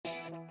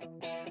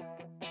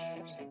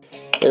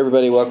Hey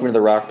everybody, welcome to the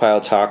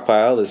Rockpile,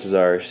 Talkpile. This is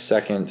our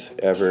second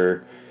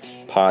ever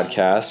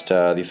podcast,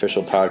 the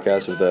official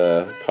podcast of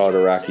the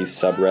Colorado Rockies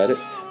subreddit,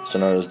 also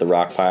known as the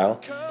Rockpile.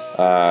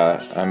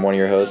 I'm one of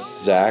your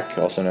hosts, Zach,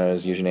 also known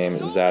as username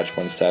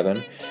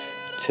Zach17.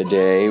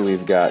 Today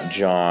we've got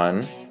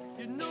John.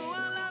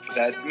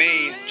 That's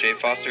me, J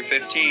Foster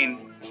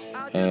 15.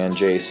 And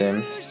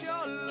Jason.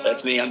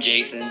 That's me, I'm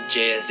Jason,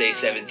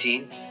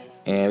 JSA17.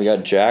 And we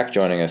got Jack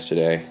joining us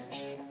today.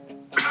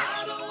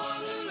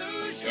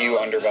 You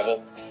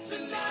underbubble.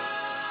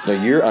 No,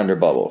 you're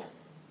underbubble.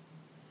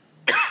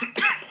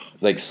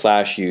 Like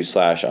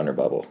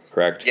 /you/underbubble,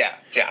 correct? Yeah.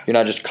 You're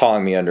not just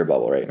calling me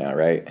underbubble right now,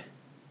 right?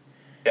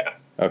 Yeah.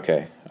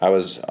 Okay, I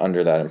was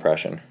under that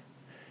impression.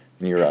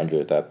 And you were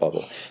under that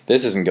bubble.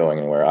 This isn't going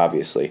anywhere,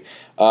 obviously.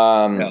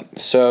 No.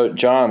 So,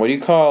 John, what do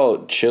you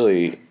call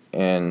chili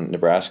in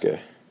Nebraska?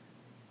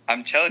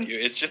 I'm telling you,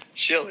 it's just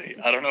chili.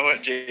 I don't know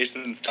what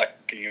Jason's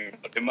talking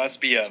about. It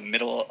must be a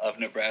middle of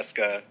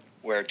Nebraska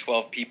where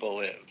 12 people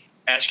live.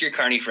 Ask your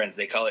Carnie friends.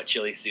 They call it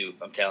chili soup.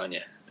 I'm telling you.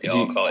 They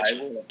all call it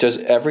chili. Does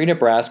every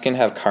Nebraskan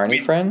have Carnie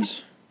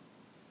friends?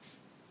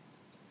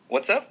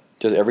 What's up?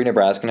 Does every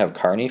Nebraskan have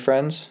Carnie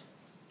friends?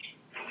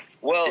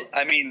 Well,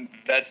 I mean,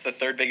 that's the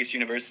third biggest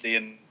university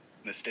in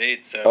the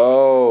state,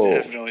 so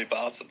it's definitely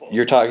possible.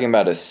 You're talking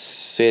about a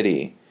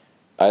city.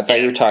 I thought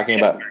you were talking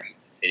about...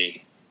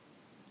 City.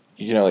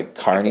 You know, like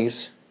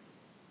Carnies?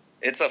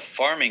 It's a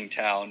farming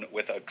town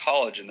with a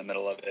college in the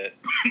middle of it.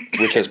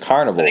 Which has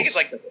carnivals. I think it's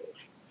like...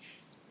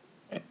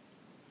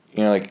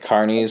 You know, like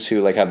Carnies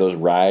who like have those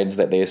rides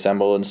that they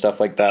assemble and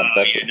stuff like that.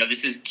 That's no,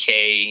 this is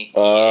K.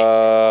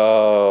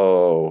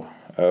 Oh,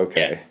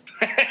 okay.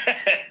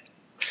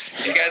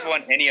 If you guys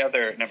want any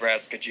other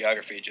Nebraska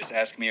geography, just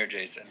ask me or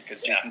Jason,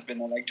 because Jason's been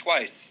there like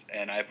twice,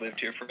 and I've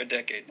lived here for a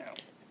decade now.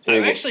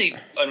 I'm actually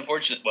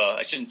unfortunate. Well,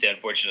 I shouldn't say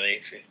unfortunately.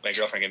 If my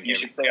girlfriend can hear me. You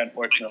should say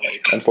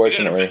unfortunately.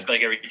 Unfortunately.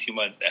 Like every 2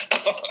 months now.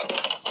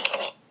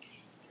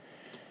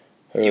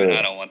 Even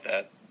I don't want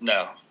that.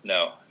 No.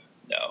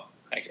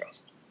 Hi,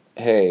 girls.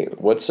 Hey,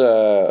 what's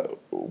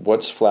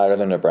flatter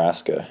than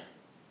Nebraska?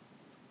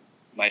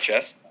 My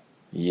chest?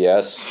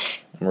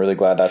 Yes. I'm really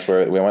glad that's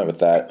where we went with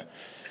that.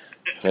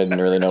 I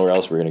didn't really know where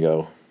else we were going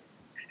to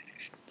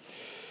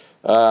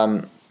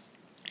go.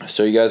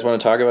 So you guys want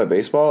to talk about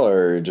baseball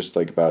or just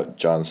like about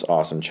John's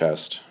awesome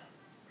chest?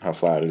 How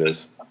flat it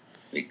is?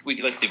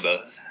 Let's do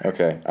both.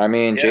 Okay. I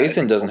mean, Yeah,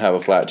 Jason doesn't have a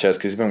flat chest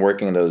because he's been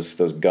working those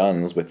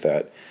guns with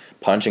that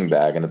punching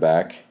bag in the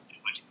back.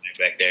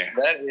 Back there.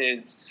 That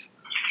is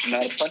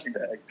not a punching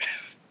bag.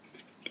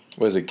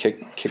 What is it,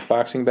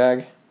 kickboxing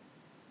bag?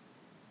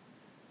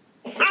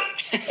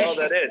 Oh,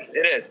 that is.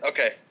 It is.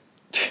 Okay.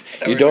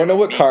 You don't know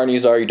what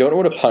carnies are. You don't know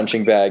what a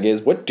punching bag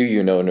is. What do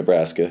you know in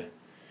Nebraska?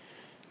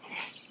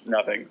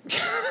 Nothing.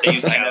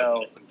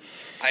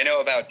 I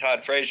know about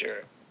Todd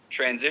Frazier.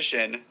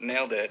 Transition,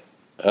 nailed it.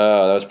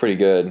 Oh, that was pretty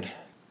good.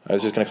 I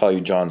was just going to call you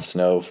Jon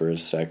Snow for a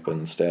sec, but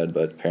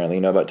apparently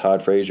you know about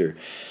Todd Frazier.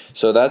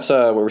 So that's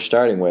what we're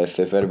starting with.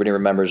 If anybody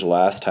remembers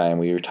last time,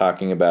 we were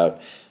talking about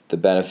the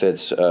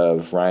benefits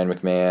of Ryan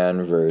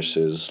McMahon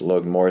versus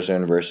Logan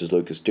Morrison versus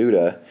Lucas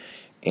Duda.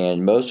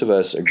 And most of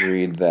us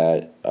agreed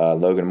that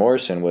Logan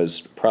Morrison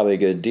was probably a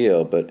good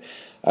deal, but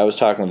I was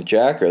talking with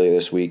Jack earlier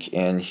this week,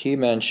 and he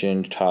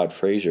mentioned Todd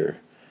Frazier.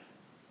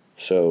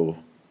 So,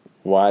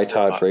 why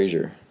Todd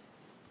Frazier?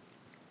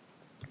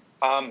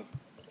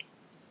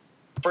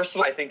 First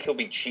of all, I think he'll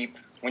be cheap.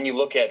 When you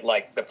look at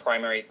like the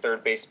primary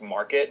third base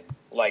market,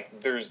 like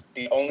there's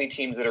the only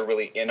teams that are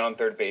really in on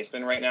third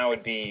baseman right now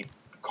would be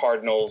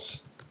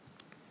Cardinals.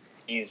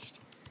 I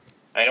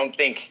don't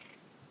think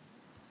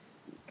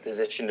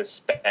position to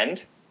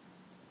spend.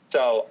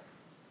 So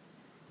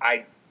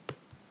I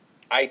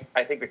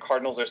think the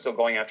Cardinals are still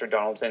going after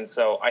Donaldson,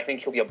 so I think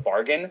he'll be a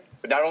bargain.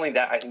 But not only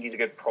that, I think he's a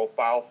good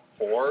profile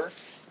for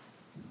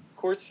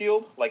Coors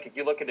Field. Like if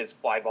you look at his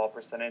fly ball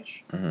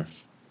percentage,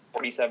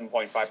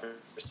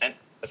 47.5%.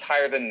 That's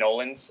higher than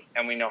Nolan's,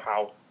 and we know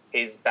how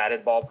his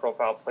batted ball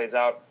profile plays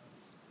out.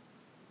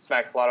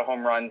 Smacks a lot of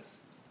home runs.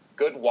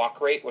 Good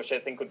walk rate, which I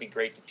think would be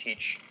great to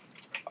teach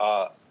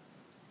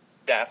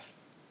Def.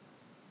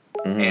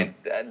 And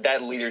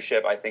that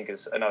leadership, I think,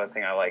 is another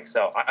thing I like.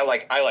 So I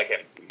like him.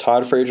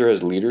 Todd Frazier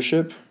has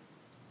leadership?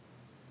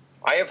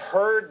 I have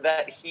heard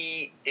that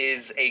he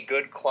is a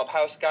good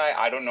clubhouse guy.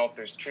 I don't know if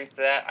there's truth to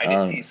that. I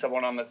did see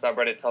someone on the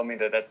subreddit tell me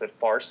that that's a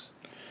farce.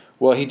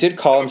 Well, he did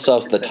call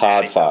himself the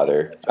Todd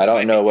Father. I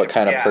don't know what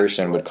kind of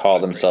person would call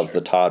themselves the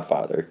Todd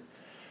Father.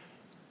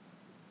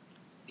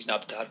 He's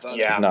not the Todd Father?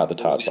 Yeah. He's not the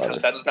Todd Father.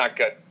 That's not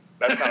good.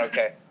 That's not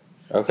okay.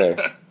 Okay.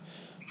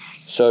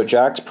 So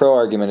Jack's pro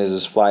argument is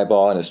his fly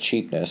ball and his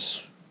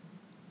cheapness.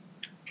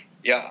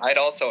 Yeah, I'd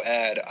also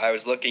add, I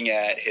was looking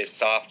at his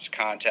soft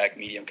contact,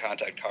 medium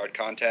contact, hard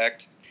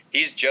contact.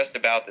 He's just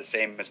about the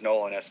same as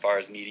Nolan as far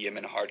as medium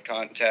and hard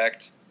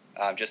contact.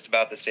 Just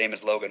about the same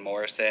as Logan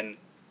Morrison.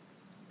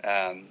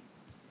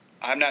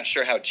 I'm not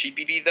sure how cheap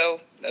he'd be,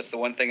 though. That's the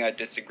one thing I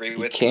disagree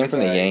with. He came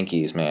from the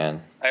Yankees,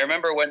 man. I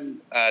remember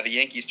when the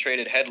Yankees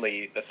traded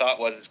Headley, the thought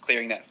was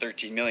clearing that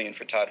 $13 million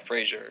for Todd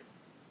Frazier.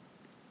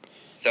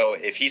 So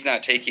if he's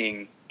not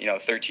taking,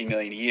 $13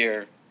 million a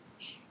year,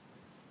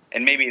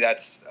 and maybe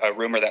that's a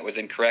rumor that was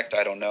incorrect,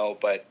 I don't know,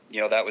 but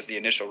that was the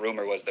initial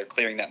rumor, was they're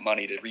clearing that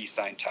money to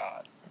re-sign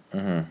Todd.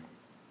 Mm-hmm.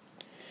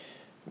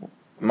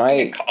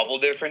 A couple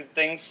different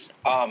things.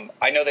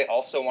 I know they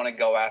also want to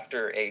go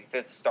after a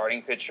fifth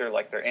starting pitcher,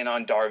 like they're in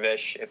on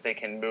Darvish if they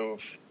can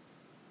move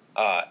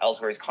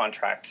Ellsbury's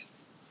contract.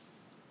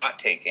 Not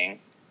taking.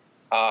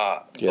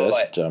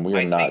 That's dumb. We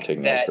are not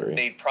taking Ellsbury.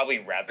 They'd probably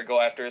rather go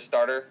after a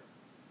starter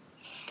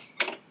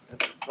as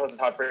opposed to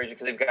Todd Frazier,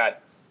 because they've got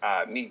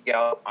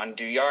Miguel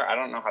Andujar. I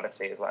don't know how to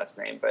say his last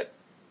name, but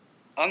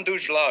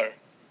Andujar.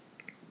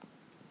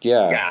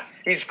 Yeah,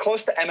 he's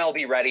close to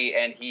MLB ready,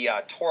 and he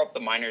tore up the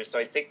minors, so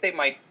I think they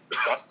might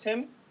trust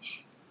him,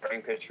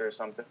 starting pitcher or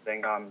something.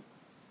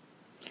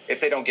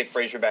 If they don't get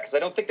Frazier back, because I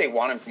don't think they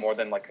want him for more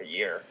than like a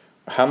year.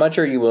 How much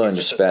are you willing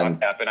to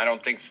spend? And I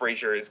don't think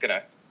Frazier is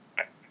gonna.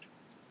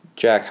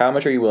 Jack, how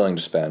much are you willing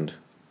to spend?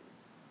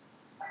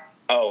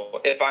 Oh,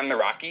 if I'm the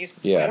Rockies,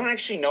 yeah. I don't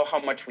actually know how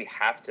much we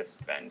have to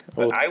spend,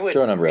 but well, I would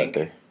throw a number out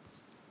there.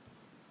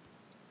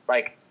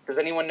 Like, does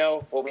anyone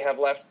know what we have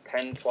left?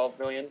 10, 12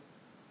 million?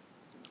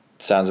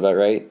 Sounds about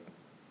right.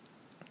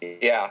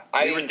 Yeah,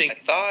 we were thinking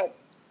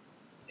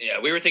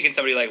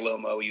somebody like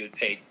Lomo you would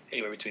pay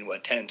anywhere between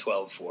 10 and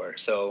 12 for.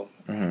 So,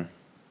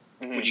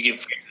 would you give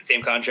Frazier the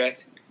same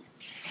contract?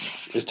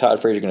 Is Todd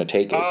Frazier going to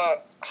take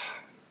it?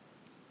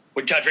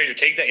 Would Todd Frazier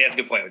take that? Yeah, that's a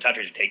good point. Would Todd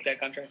Frazier take that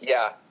contract?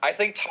 Yeah, I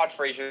think Todd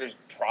Frazier is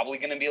probably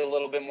going to be a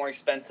little bit more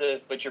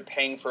expensive, but you're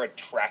paying for a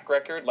track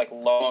record. Like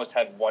Lomo's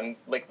had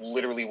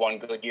literally one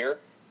good year.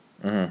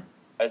 Mm-hmm.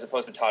 As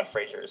opposed to Todd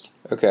Frazier's.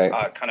 Okay.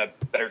 Kind of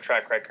better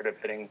track record of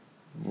hitting.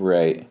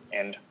 Right.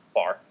 And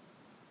far.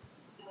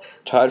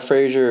 Todd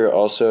Frazier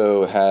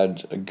also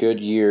had a good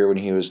year when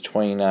he was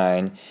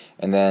 29,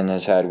 and then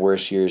has had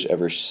worse years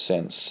ever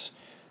since.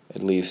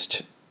 At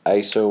least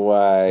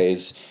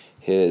ISO-wise,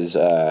 his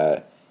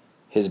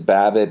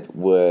BABIP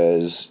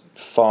was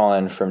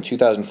fallen from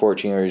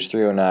 2014, where he was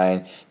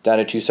 309, down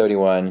to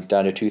 271,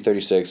 down to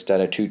 236, down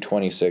to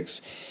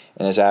 226,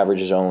 and his average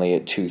is only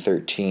at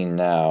 213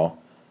 now.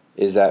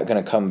 Is that going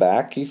to come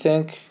back, you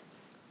think?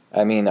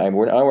 I mean,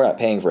 we're not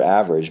paying for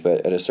average,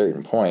 but at a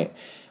certain point,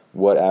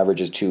 what average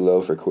is too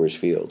low for Coors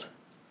Field?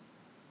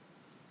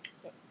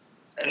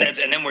 And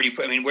then where do you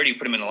put him in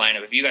the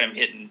lineup? If you got him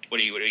hitting, what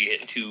do you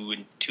hit?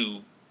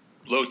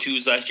 Low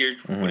twos last year?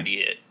 Mm-hmm. What did he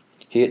hit?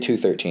 He hit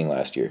 213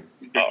 last year.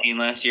 213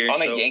 last year. On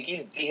the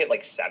Yankees, he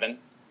hit 7.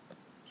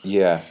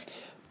 Yeah.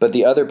 But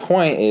the other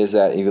point is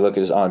that if you look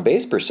at his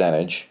on-base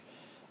percentage,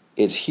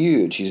 it's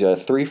huge. He's got a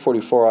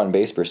 344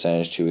 on-base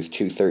percentage to his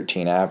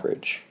 213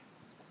 average.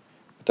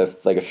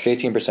 With a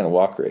 15%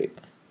 walk rate.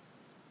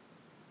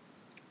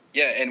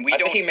 Yeah, and we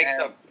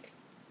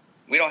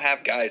don't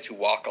have guys who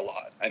walk a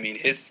lot. I mean,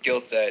 his skill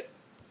set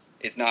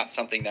is not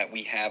something that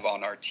we have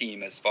on our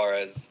team as far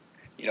as,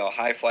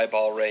 high fly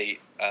ball rate,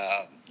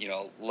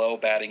 low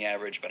batting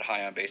average, but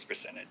high on base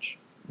percentage.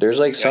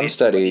 There's some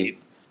study,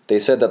 they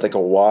said that a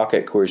walk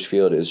at Coors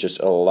Field is just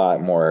a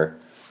lot more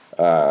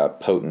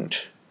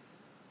potent.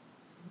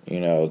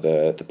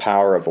 The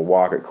power of a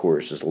walk at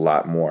Coors is a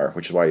lot more,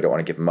 which is why you don't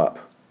want to give him up.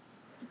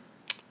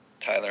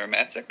 Tyler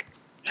Matzik.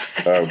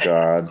 Oh,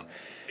 God.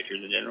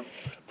 Pitchers in general.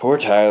 Poor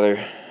Tyler.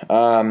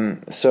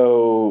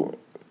 So,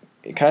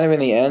 kind of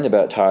in the end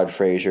about Todd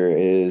Frazier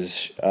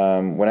is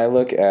when I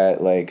look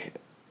at,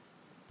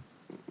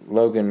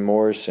 Logan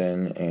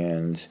Morrison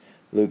and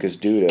Lucas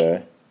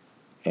Duda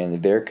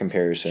and their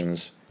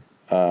comparisons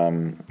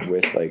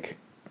with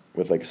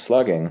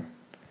slugging,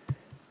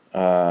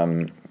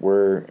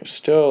 we're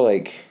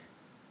still,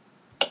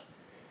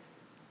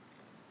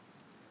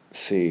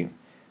 see.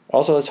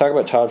 Also, let's talk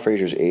about Todd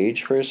Frazier's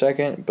age for a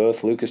second.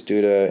 Both Lucas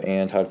Duda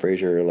and Todd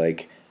Frazier are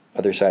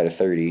other side of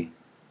 30.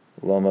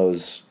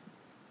 Lomo's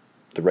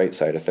the right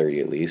side of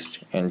 30 at least,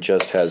 and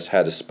just has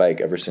had a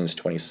spike ever since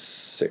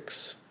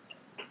 26.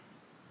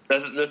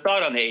 The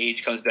thought on the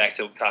age comes back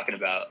to talking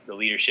about the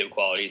leadership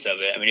qualities of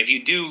it. I mean, if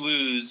you do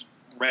lose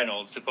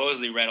Reynolds,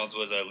 supposedly Reynolds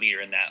was a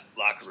leader in that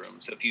locker room.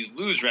 So if you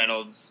lose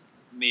Reynolds,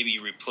 maybe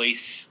you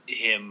replace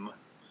him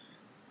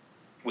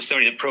with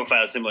somebody that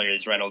profiles similar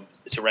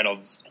to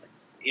Reynolds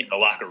in the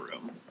locker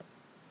room,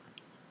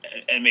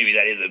 and maybe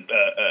that is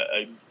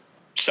a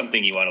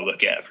something you want to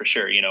look at for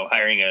sure.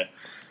 Hiring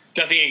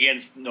nothing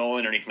against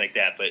Nolan or anything like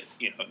that, but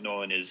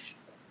Nolan is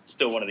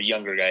still one of the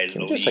younger guys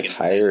in the league.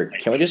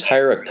 Can we just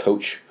hire a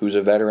coach who's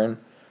a veteran?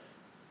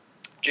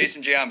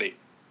 Jason Giambi.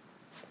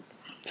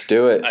 Let's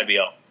do it.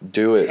 IBL.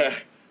 Do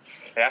it.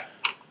 Yeah.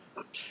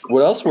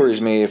 What else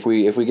worries me if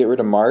we get rid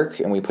of Mark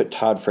and we put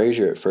Todd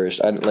Frazier at first?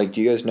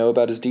 Do you guys know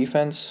about his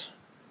defense?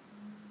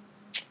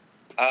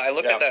 I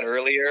looked at that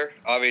earlier.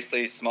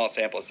 Obviously, small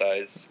sample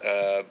size,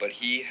 but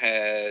he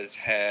has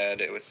had,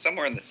 it was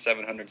somewhere in the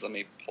 700s. Let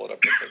me pull it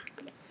up real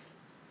quick.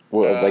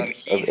 What,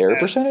 of error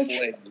percentage?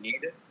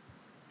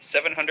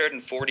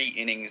 740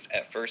 innings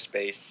at first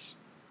base,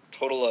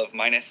 total of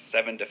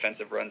 -7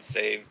 defensive runs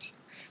saved.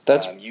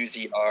 That's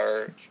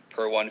UZR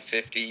per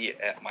 150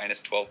 at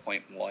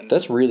 -12.1.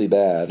 That's really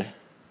bad.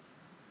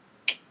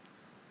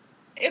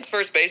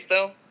 first base,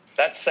 though.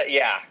 That's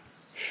yeah.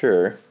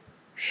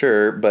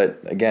 Sure, but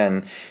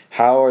again,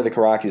 how are the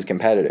Rockies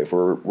competitive?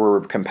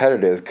 We're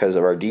competitive because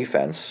of our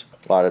defense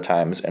a lot of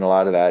times, and a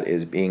lot of that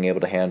is being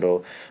able to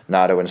handle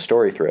Nato and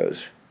Story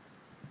throws.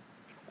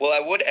 Well, I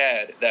would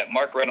add that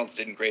Mark Reynolds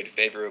didn't grade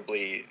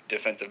favorably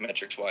defensive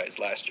metrics-wise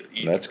last year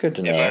either. That's good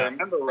to know. If I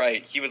remember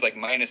right, he was like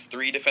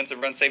 -3 defensive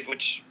run saved,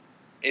 which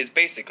is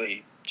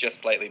basically just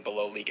slightly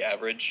below league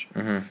average.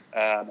 Mm-hmm.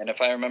 And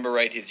if I remember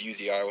right, his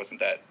UZR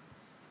wasn't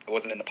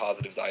in the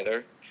positives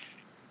either.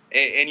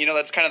 And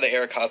that's kind of the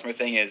Eric Hosmer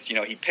thing is,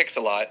 he picks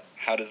a lot.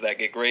 How does that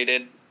get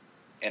graded?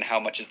 And how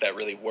much is that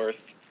really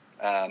worth?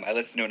 I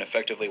listened to an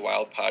Effectively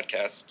Wild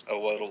podcast a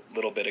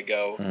little bit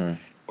ago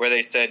where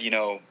they said,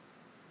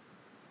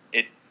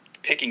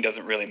 picking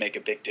doesn't really make a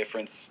big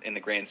difference in the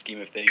grand scheme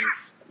of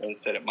things. They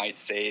said it might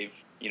save,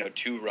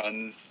 2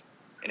 runs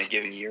in a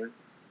given year.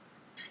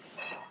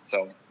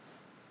 So.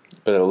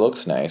 But it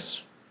looks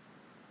nice.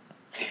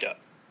 It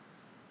does.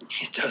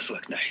 It does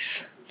look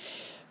nice.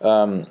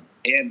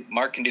 And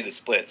Mark can do the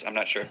splits. I'm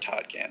not sure if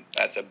Todd can.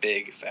 That's a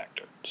big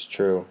factor. It's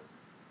true.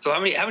 So how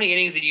many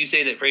innings did you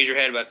say that Frazier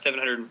had? About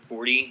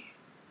 740?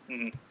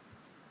 Mm-hmm.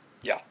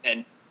 Yeah.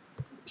 And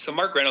so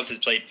Mark Reynolds has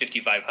played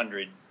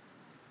 5,500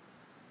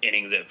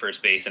 innings at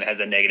first base and has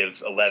a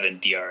 -11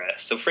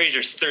 DRS. So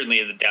Frazier certainly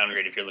is a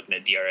downgrade if you're looking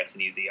at DRS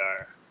and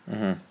UZR.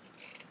 Mm-hmm.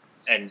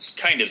 And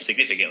kind of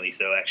significantly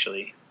so,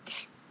 actually.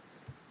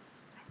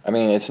 I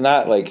mean, it's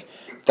not like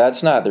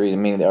that's not the reason.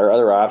 I mean, our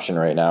other option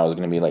right now is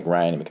going to be like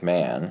Ryan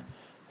McMahon,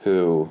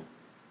 who.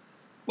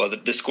 Well,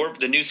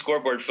 the new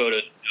scoreboard photo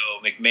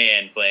show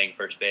McMahon playing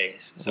first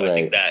base, so right. I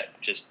think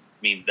that just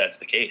means that's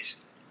the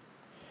case.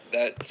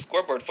 That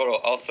scoreboard photo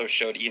also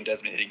showed Ian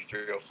Desmond hitting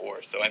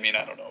 304. So I mean,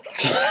 I don't know about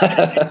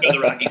that. The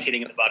Rockies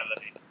hitting at the bottom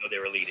of the they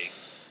were leading.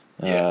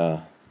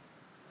 Yeah.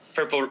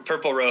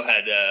 Purple Row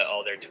had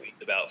all their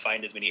tweets about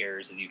find as many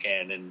errors as you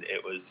can, and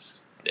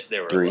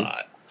there were 3, a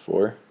lot.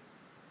 4.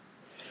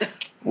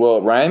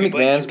 Well, Ryan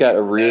McMahon's got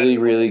a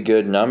really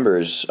good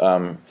numbers.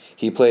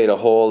 He played a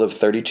whole of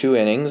 32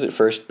 innings at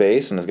first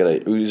base and has got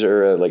a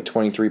UZR of like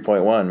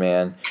 23.1.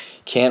 Man,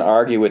 can't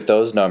argue with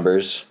those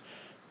numbers.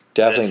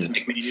 Definitely. That's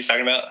McMahon you're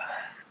talking about?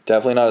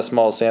 Definitely not a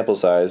small sample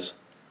size.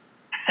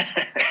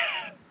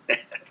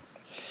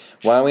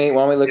 Why don't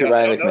we look at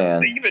Ryan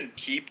McMahon? Do they even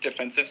keep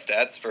defensive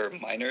stats for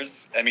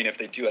minors? I mean, if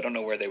they do, I don't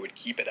know where they would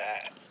keep it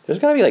at. There's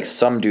got to be like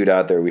some dude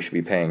out there we should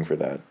be paying for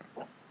that.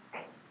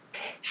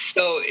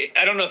 So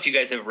I don't know if you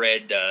guys have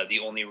read The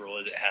Only Rule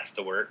Is It Has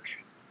to Work,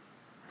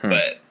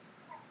 but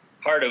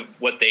part of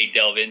what they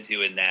delve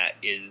into in that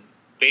is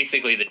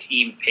basically the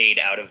team paid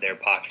out of their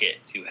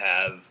pocket to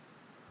have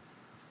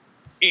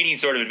any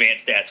sort of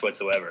advanced stats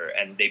whatsoever,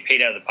 and they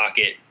paid out of the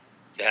pocket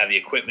to have the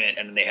equipment,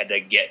 and then they had to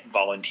get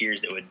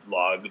volunteers that would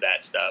log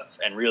that stuff.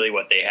 And really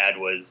what they had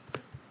was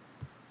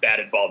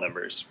batted ball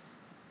numbers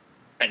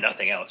and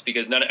nothing else,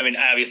 because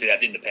obviously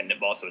that's independent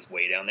ball, so it's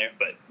way down there,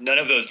 but none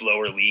of those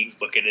lower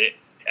leagues look at it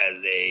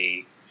as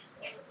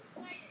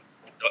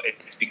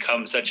it's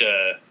become such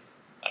a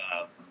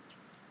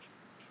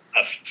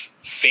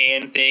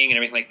fan thing and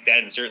everything like that,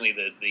 and certainly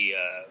the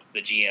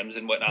GMs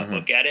and whatnot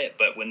look at it,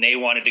 but when they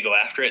wanted to go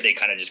after it, they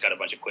kind of just got a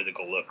bunch of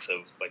quizzical looks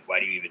of like,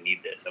 why do you even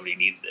need this? Nobody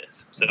needs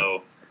this.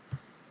 So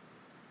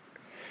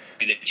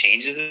it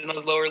changes in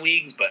those lower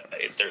leagues, but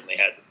it certainly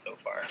hasn't so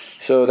far.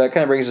 So that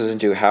kind of brings us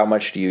into how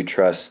much do you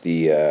trust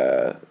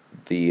the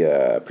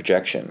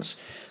projections?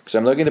 Because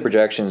I'm looking at the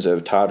projections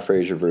of Todd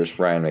Frazier versus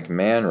Ryan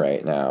McMahon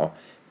right now,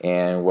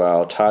 and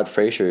while Todd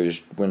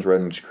Frazier's wins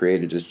runs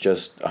created is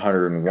just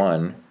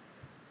 101,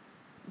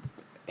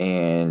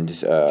 and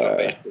so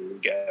basically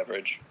league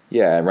average.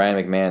 Yeah,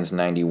 Ryan McMahon's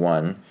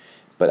 91,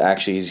 but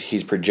actually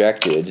he's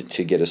projected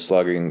to get a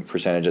slugging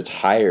percentage that's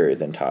higher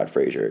than Todd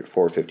Frazier at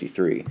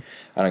 453.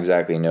 I don't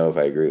exactly know if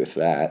I agree with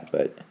that,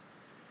 but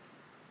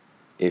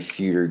if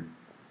you're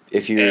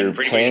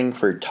paying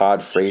for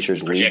Todd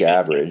Frazier's league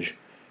average,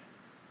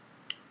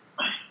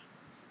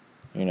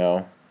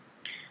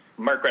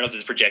 Mark Reynolds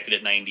is projected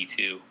at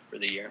 92 for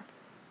the year.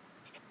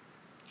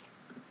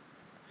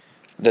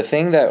 The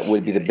thing that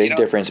would be the big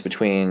difference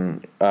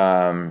between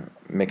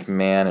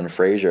McMahon and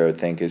Frazier, I would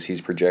think, is he's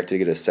projected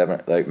to get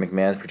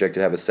McMahon's projected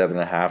to have a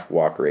 7.5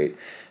 walk rate,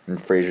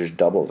 and Frazier's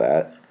double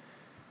that.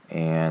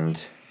 And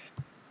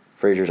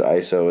Frazier's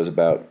ISO is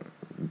about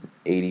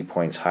 80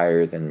 points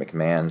higher than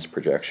McMahon's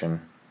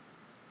projection.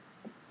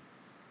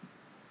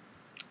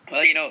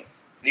 Well,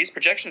 these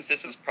projection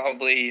systems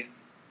probably,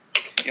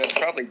 it's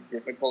probably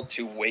difficult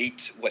to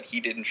weight what he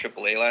did in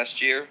AAA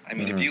last year. I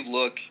mean, if you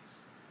look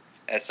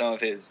at some of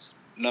his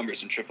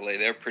numbers in AAA,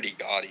 they're pretty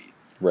gaudy.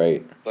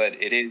 Right. But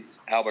it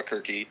is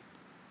Albuquerque,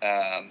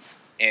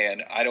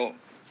 and I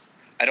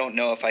don't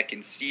know if I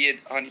can see it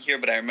on here,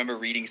 but I remember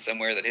reading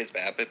somewhere that his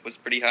BABIP was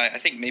pretty high. I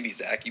think maybe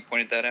Zach, you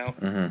pointed that out.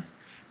 Mm-hmm.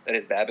 That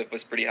his BABIP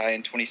was pretty high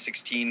in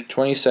 2016.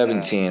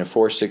 2017,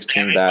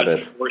 416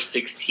 BABIP.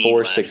 416.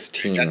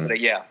 416.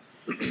 Yeah,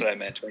 that's what I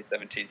meant,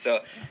 2017.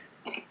 So,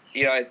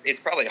 it's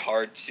probably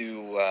hard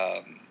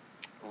to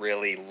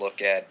really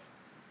look at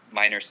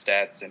minor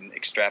stats and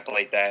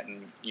extrapolate that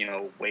and,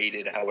 weight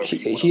it however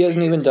you want. He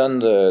hasn't even done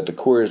the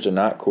Coors to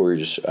not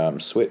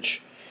Coors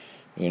switch,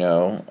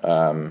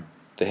 the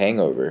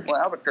hangover.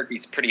 Well,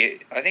 Albuquerque's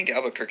pretty. I think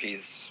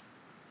Albuquerque's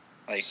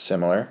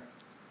similar.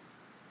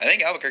 I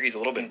think Albuquerque's a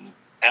little bit.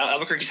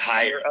 Albuquerque's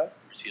higher up.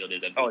 Field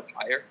is. Oh, it's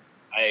higher.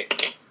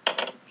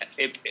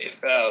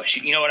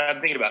 You know what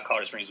I'm thinking about?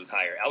 Colorado Springs was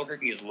higher.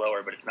 Albuquerque is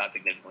lower, but it's not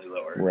significantly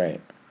lower.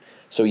 Right.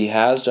 So he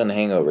has done the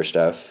hangover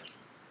stuff.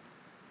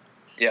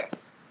 Yeah.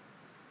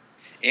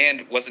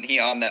 And wasn't he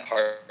on that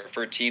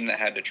Hartford team that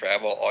had to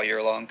travel all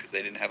year long because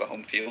they didn't have a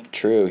home field?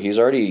 True. He's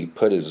already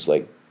put his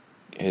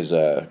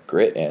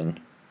grit in.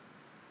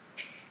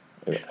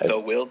 The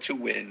will to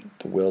win.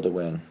 The will to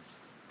win.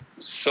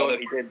 So although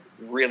he did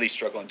really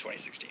struggle in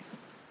 2016.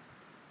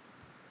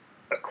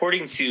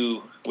 According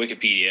to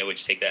Wikipedia,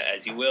 which take that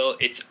as you will,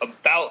 it's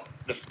about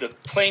the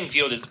playing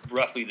field is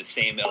roughly the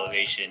same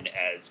elevation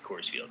as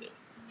Coors Field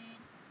is.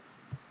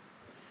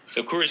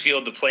 So Coors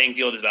Field, the playing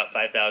field is about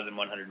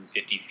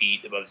 5,150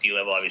 feet above sea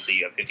level. Obviously,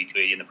 you have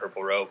 5280 in the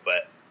purple row,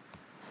 but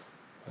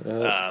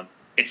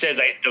it says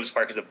Isotopes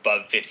Park is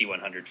above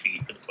 5,100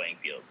 feet for the playing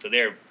field. So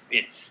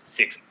it's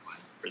 6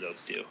 for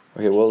those two.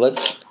 Okay, well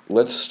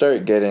let's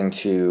start getting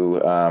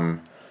to.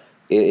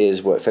 It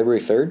is what,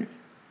 February 3rd?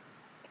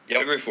 Yep.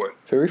 February 4th.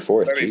 February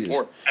 4th. February Jesus.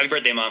 4th. Happy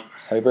birthday, Mom.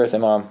 Happy birthday,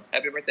 Mom.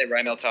 Happy birthday,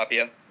 Rymel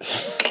Tapia.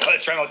 Oh,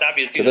 it's Rymel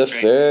Tapia's too. To the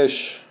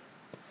fish.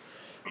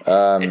 It's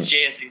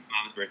JSA's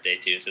mom's birthday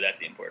too, so that's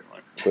the important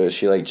one. Was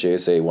she like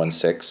JSA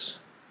 1.6?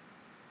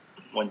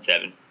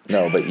 1.7.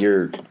 No, but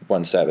you're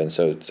 1.7,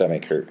 so does that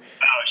make her?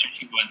 Oh,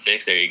 she's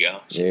 1.6. There you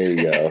go. There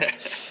you go.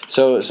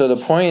 So the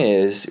point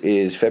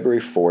is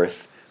February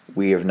 4th.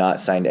 We have not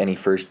signed any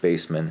first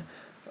baseman.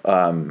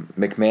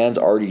 McMahon's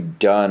already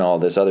done all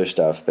this other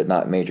stuff, but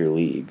not major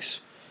leagues.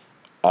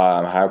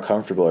 How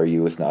comfortable are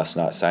you with us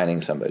not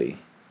signing somebody?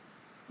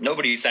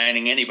 Nobody's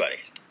signing anybody.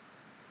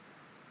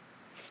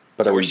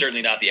 But so we're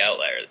certainly not the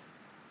outlier.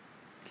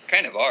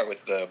 Kind of are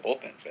with the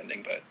bullpen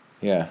spending, but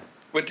yeah.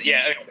 I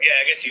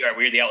guess you are.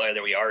 We're the outlier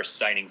that we are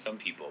signing some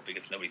people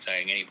because nobody's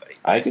signing anybody.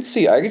 I could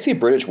see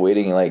British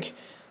waiting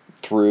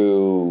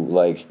through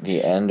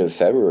the end of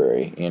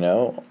February.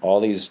 All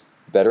these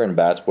veteran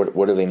bats.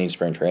 What do they need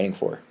spring training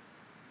for?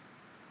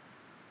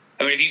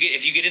 I mean,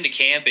 if you get into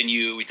camp and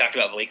we talked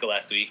about Valleca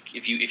last week.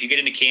 If you get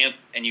into camp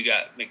and you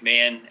got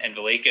McMahon and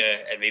Valleca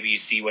and maybe you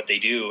see what they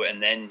do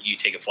and then you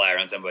take a flyer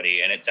on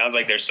somebody, and it sounds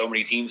like there's so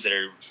many teams that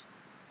are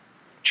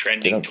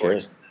trending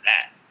towards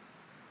that.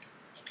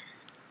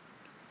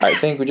 I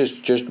think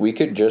we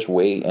could just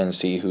wait and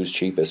see who's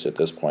cheapest at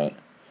this point.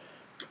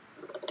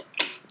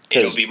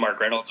 It'll be Mark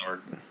Reynolds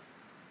or.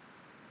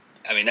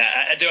 I mean,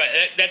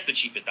 that's the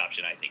cheapest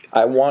option, I think.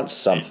 I want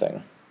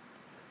something.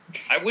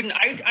 I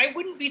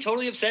wouldn't be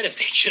totally upset if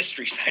they just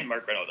re-signed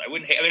Mark Reynolds. It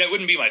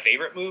wouldn't be my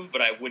favorite move,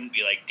 but I wouldn't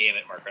be like, damn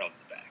it, Mark Reynolds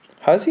is back.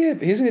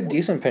 He's a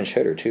decent pinch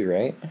hitter too,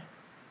 right?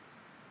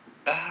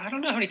 I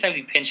don't know how many times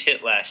he pinch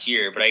hit last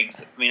year, but I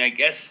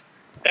guess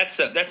that's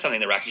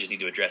something the Rockies just need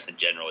to address in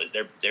general. Is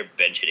their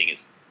bench hitting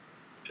is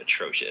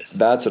atrocious.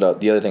 That's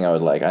the other thing I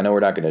would like. I know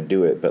we're not going to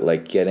do it, but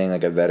getting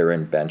a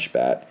veteran bench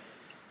bat,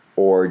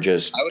 or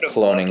just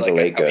cloning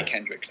Valleca. Howie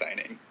Kendrick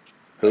signing.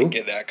 Who?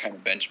 Get that kind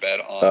of bench bat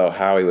on. Oh,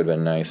 Howie would have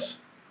been nice.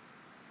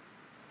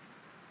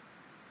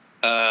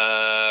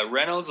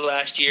 Reynolds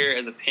last year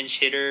as a pinch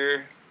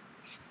hitter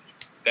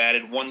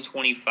batted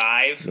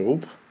 125.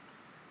 Nope.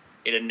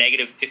 Hit a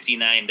negative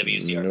 59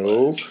 WCR.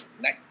 Nope. Plus.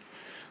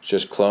 Nice. It's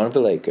just clone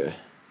Valleca.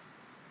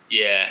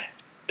 Yeah.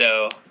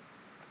 So.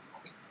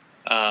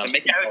 I would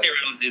say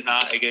Reynolds is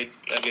not a good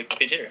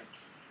pinch hitter.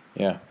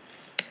 Yeah.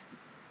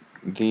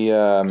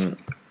 The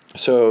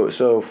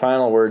so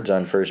final words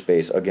on first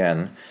base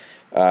again.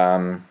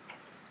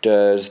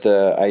 Does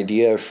the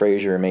idea of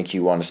Frazier make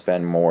you want to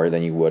spend more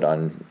than you would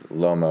on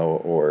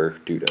Lomo or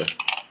Duda?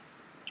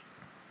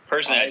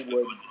 Personally, I still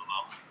would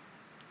Lomo.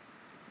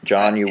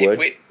 John, you would?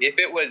 If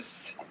it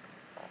was,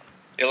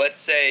 let's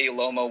say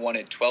Lomo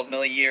wanted $12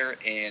 million a year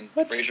and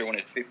Frazier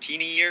wanted $15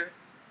 a year,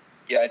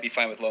 yeah, I'd be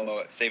fine with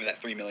Lomo saving that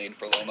 $3 million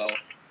for Lomo.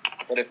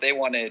 But if they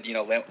wanted,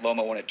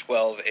 Lomo wanted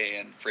 12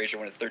 and Frazier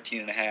wanted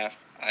 13.5,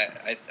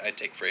 I'd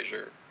take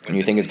Frazier. And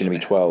you think it's going to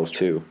be 12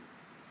 too?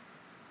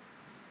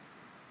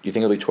 Do you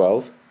think it'll be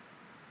 12?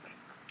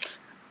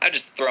 I'm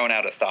just throwing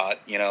out a thought,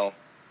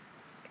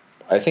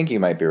 I think you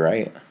might be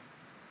right.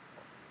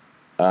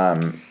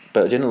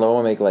 But didn't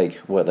Lomo make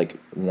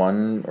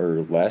one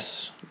or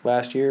less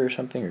last year or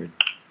something, or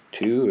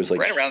two? It was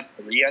right around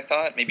 3, I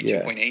thought, maybe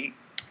 2.8.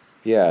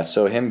 Yeah,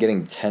 so him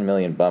getting $10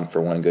 million bump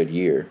for one good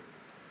year,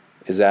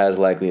 is that as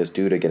likely as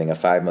Duda getting a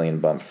 $5 million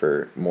bump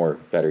for more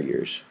better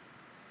years?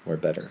 More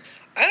better.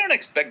 I don't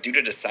expect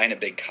Duda to sign a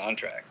big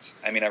contract.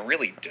 I mean, I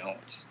really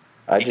don't.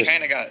 He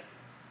kind of got.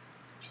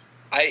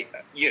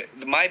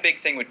 My big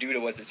thing with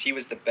Duda was he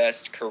was the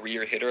best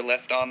career hitter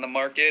left on the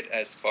market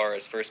as far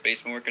as first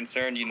basemen were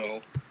concerned.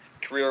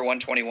 Career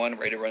 121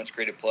 rated runs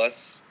created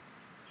plus,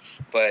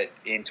 but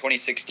in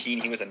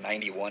 2016 he was a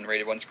 91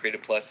 rated runs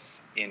created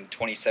plus. In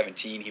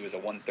 2017 he was a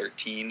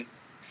 113.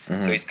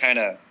 Mm-hmm. So he's kind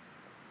of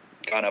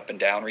gone up and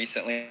down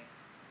recently.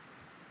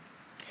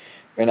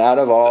 And out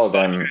of all of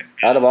them,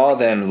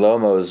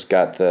 Lomo's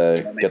got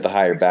the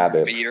higher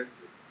BABIP.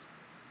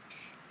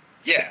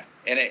 Yeah,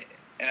 and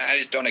I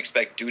just don't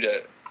expect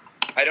Duda.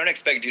 I don't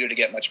expect Duda to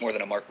get much more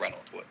than a Mark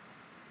Reynolds would.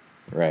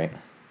 Right.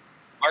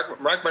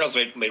 Mark Reynolds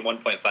made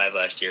 1.5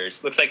 last year.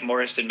 It looks like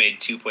Morrison made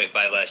 2.5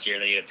 last year,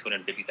 and then he had a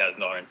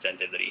 $250,000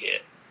 incentive that he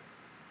hit.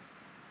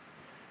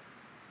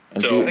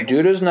 And so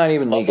Duda's not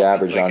even league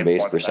average on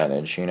base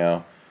percentage. You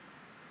know.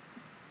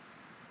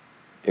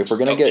 If we're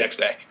gonna Jack's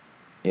back.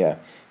 Yeah.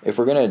 If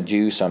we're going to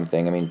do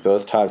something, I mean,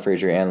 both Todd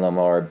Frazier and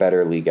Lomo are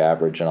better league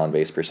average and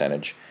on-base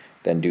percentage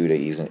than Duda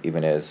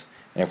even is.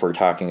 And if we're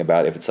talking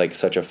about if it's like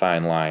such a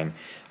fine line,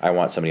 I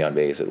want somebody on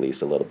base at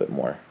least a little bit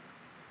more.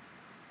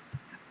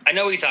 I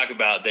know we talk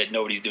about that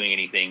nobody's doing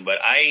anything, but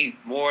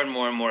more and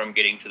more I'm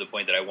getting to the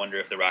point that I wonder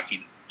if the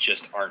Rockies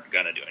just aren't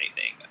going to do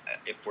anything.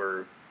 If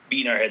we're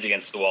beating our heads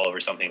against the wall over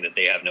something that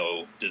they have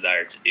no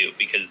desire to do,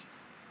 because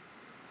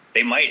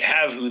they might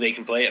have who they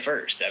can play at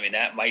first. I mean,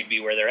 that might be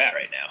where they're at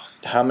right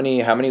now. How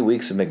many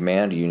weeks of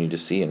McMahon do you need to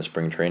see in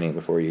spring training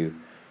before you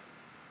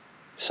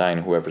sign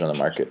whoever's on the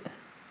market?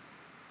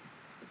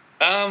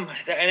 And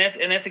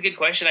that's a good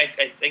question. I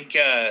think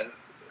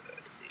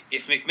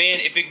if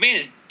McMahon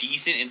is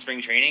decent in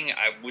spring training,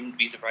 I wouldn't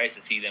be surprised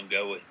to see them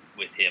go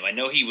with him. I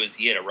know he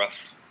had a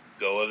rough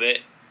go of it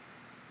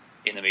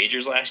in the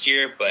majors last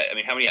year, but I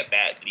mean, how many at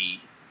bats did he?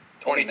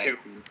 22.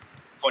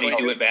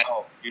 22 at bats.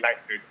 Oh,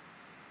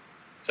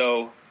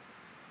 So,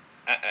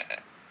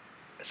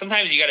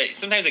 sometimes a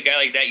guy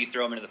like that, you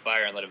throw him into the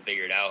fire and let him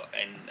figure it out,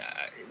 and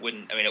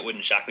it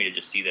wouldn't shock me to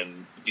just see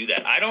them do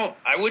that.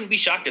 I wouldn't be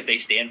shocked if they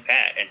stand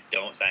pat and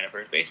don't sign a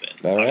first baseman.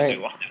 All Obviously, right.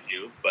 we want them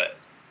to, but.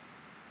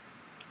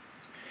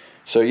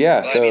 So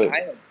yeah, well, so I mean,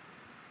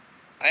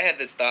 I had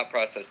this thought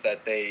process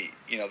that they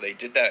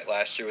did that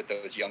last year with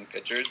those young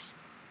pitchers,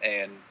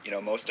 and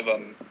most of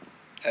them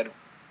had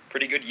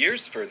pretty good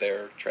years for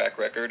their track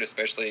record,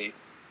 especially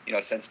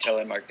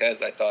Sensatella and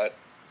Marquez. I thought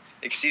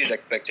exceeded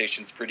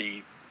expectations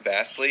pretty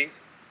vastly.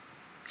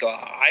 So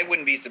I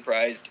wouldn't be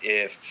surprised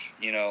if,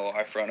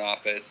 our front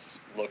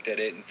office looked at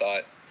it and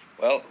thought,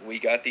 well, we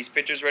got these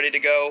pitchers ready to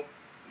go.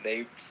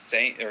 They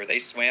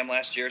swam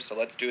last year, so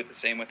let's do it the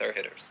same with our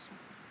hitters.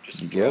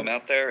 Just throw them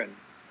out there and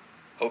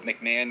hope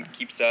McMahon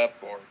keeps up,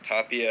 or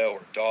Tapia,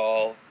 or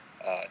Dahl,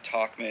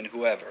 Talkman,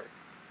 whoever,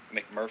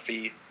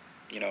 McMurphy,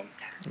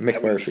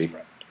 McMurphy.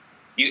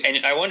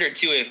 And I wonder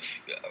too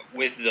if,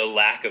 with the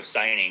lack of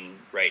signing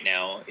right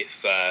now, if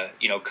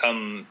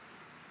come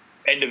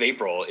end of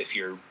April, if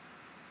your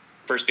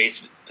first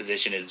base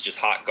position is just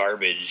hot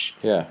garbage,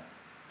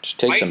 just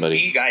take somebody.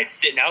 Might be guys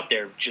sitting out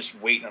there just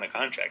waiting on a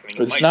contract. I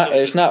mean,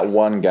 it's not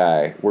one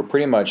guy. We're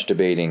pretty much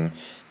debating.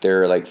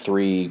 There are like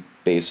three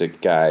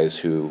basic guys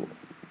who,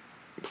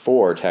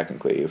 four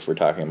technically, if we're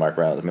talking Mark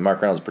Reynolds. I mean,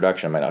 Mark Reynolds'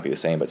 production might not be the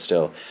same, but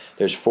still,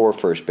 there's four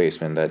first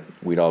basemen that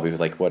we'd all be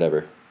like,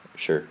 whatever,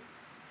 sure.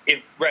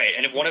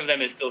 And if one of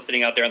them is still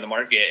sitting out there on the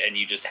market and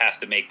you just have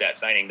to make that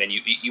signing, then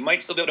you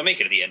might still be able to make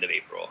it at the end of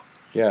April.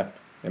 Yeah,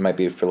 it might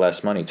be for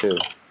less money too.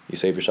 You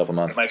save yourself a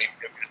month. It might be,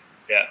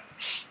 yeah.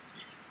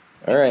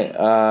 All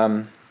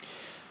right.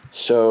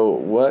 So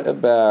what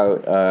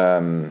about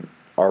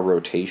our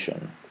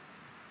rotation?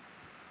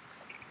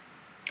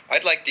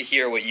 I'd like to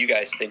hear what you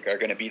guys think are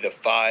going to be the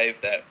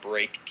five that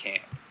break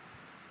camp,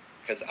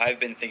 because I've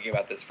been thinking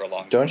about this for a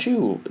long time.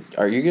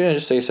 Are you going to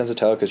just say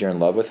Sensatella because you're in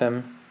love with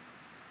him?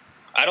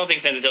 I don't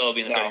think Sensatella will be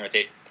in the starting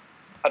rotation.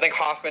 I think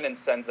Hoffman and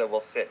Senza will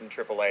sit in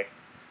AAA.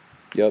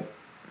 Yep.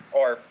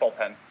 Or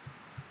bullpen.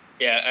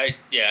 Yeah,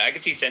 I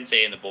could see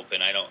Sensei in the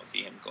bullpen. I don't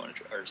see him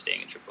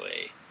staying in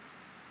AAA.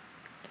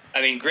 I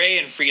mean, Gray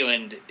and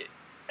Freeland,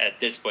 at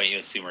this point, you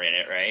assume are in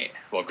it, right?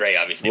 Well, Gray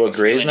obviously. Well,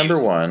 Gray's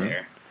number one.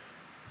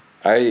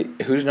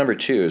 Who's number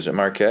two? Is it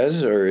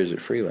Marquez or is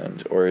it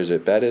Freeland or is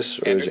it Bettis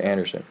or is it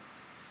Anderson?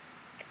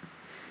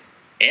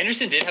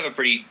 Anderson did have a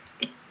pretty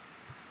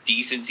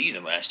decent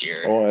season last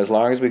year. Well, as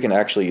long as we can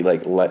actually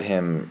let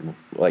him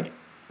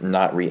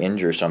not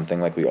re-injure something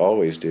like we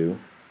always do.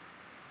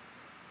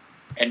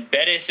 And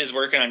Bettis is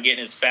working on getting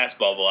his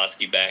fastball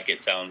velocity back,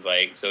 it sounds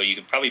like. So you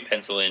could probably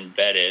pencil in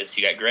Bettis.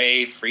 You got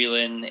Gray,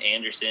 Freeland,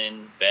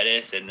 Anderson,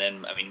 Bettis, and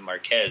then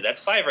Marquez. That's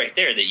five right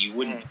there that you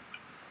wouldn't be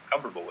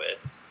comfortable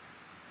with.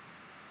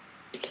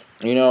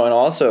 And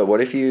also,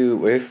 what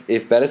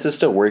if Bettis is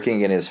still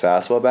working in his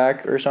fastball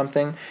back or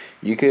something?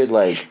 You could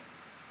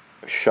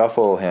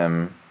shuffle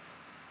him.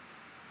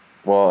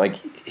 Well,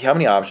 how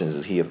many options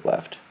does he have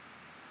left?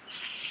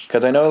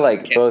 Because I know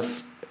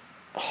both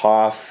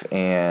Hoff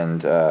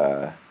and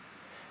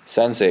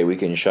Sensei, we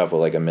can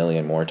shuffle a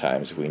million more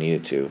times if we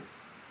needed to.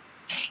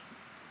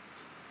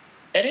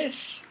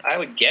 Bettis, I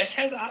would guess,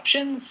 has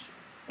options.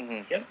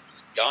 Mm-hmm. He hasn't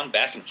gone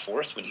back and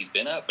forth when he's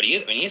been up, but he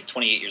is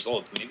 28 years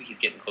old, so maybe he's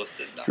getting close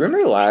to. Do you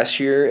remember last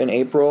year in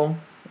April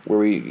because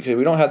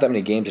we don't have that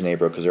many games in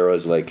April because there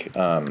was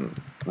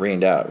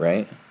rained out,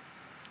 right?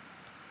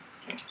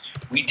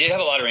 We did have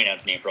a lot of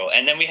rainouts in April,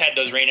 and then we had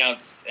those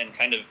rainouts and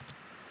kind of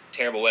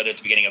terrible weather at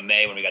the beginning of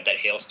May when we got that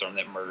hailstorm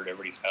that murdered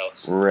everybody's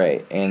house.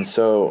 Right. And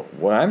so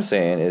what I'm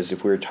saying is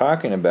if we were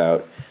talking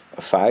about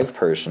a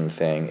 5-person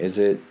thing, is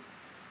it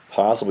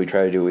possible we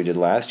try to do what we did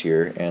last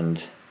year and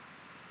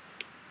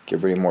give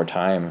everybody more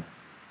time?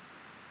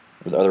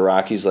 Are the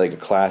Rockies like a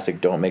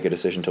classic don't make a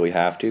decision until we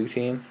have to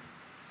team?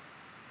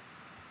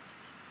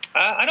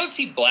 I don't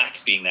see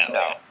Black being that way.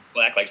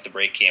 Black likes to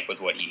break camp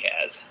with what he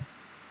has.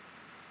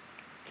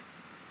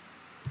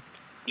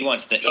 He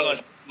wants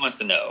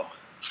to know.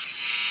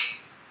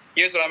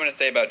 Here's what I'm going to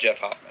say about Jeff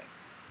Hoffman.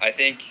 I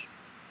think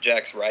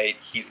Jack's right.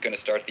 He's going to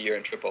start the year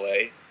in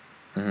AAA.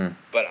 Mm-hmm.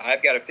 But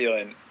I've got a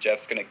feeling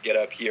Jeff's going to get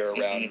up here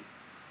around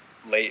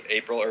late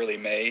April, early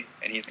May,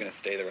 and he's going to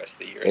stay the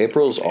rest of the year.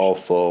 April's all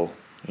full.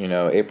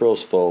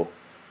 April's full,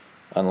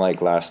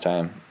 unlike last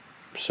time.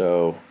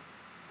 So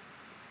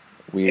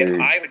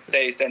and I would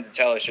say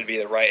Senzatella should be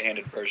the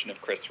right-handed version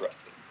of Chris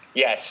Rustin.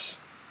 Yes.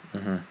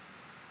 Mm-hmm.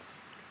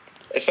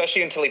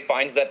 Especially until he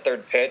finds that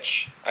third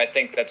pitch. I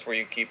think that's where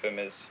you keep him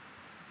as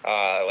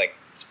like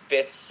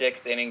 5th,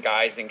 6th inning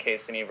guys in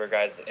case any of our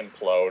guys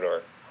implode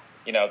or,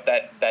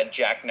 that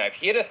jackknife.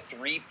 He had a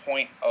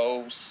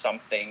 3.0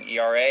 something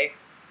ERA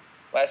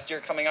last year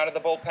coming out of the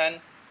bullpen.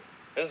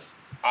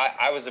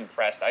 I was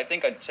impressed. I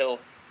think until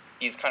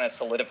he's kind of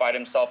solidified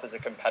himself as a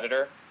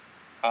competitor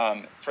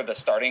for the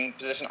starting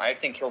position, I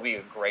think he'll be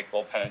a great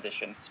bullpen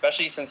addition,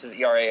 especially since his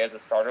ERA as a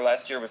starter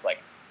last year was like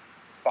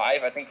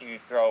 5. I think if you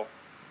throw,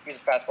 he's a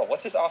fastball.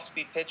 What's his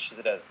off-speed pitch? Is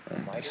it a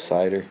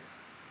slider?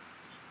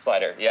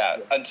 Slider, yeah.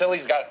 Until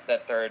he's got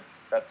that third,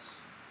 I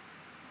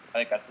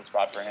think that's the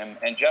spot for him.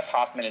 And Jeff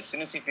Hoffman, as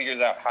soon as he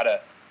figures out how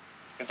to,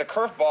 because the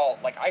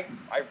curveball, like I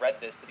read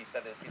this, that he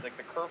said this, he's like,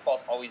 the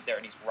curveball's always there,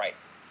 and he's right.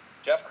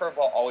 Jeff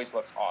curveball always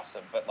looks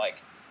awesome, but like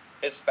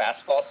his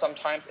fastball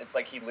sometimes, it's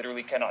like he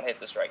literally cannot hit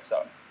the strike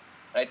zone.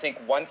 And I think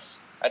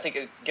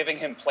giving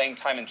him playing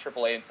time in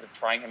AAA instead of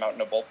trying him out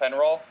in a bullpen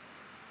role,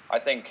 I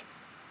think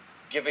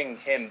giving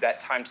him that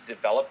time to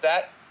develop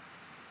that,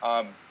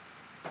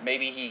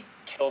 maybe he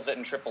kills it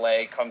in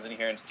AAA, comes in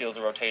here and steals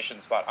a rotation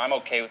spot. I'm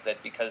okay with it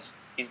because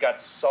he's got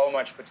so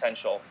much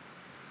potential.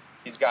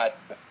 He's got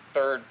the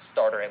third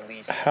starter at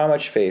least. How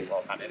much faith?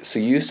 So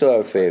you still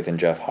have faith in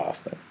Jeff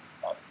Hoffman?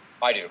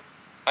 I do.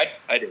 I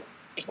do.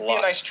 It could be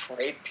A a nice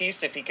trade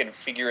piece if he can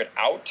figure it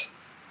out,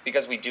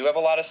 because we do have a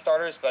lot of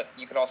starters, but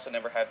you can also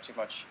never have too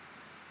much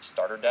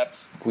starter depth.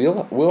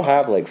 We'll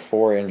have like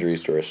 4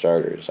 injuries to our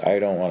starters. I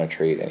don't want to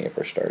trade any of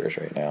our starters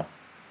right now,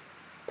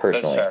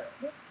 personally. That's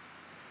fair.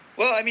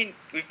 Well, I mean,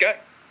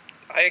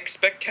 I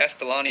expect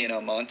Castellani and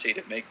Almonte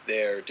to make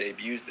their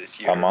debuts this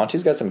year.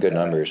 Almonte's got some good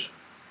numbers.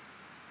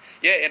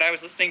 Yeah, and I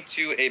was listening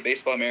to a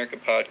Baseball America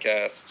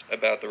podcast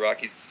about the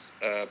Rockies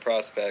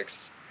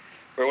prospects,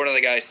 where one of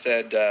the guys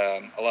said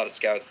a lot of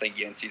scouts think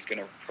Yancey's going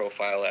to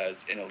profile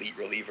as an elite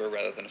reliever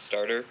rather than a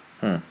starter.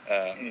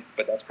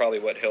 But that's probably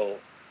what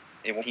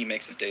when he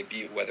makes his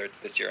debut, whether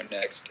it's this year or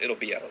next, it'll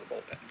be out of the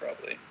bullpen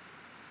probably.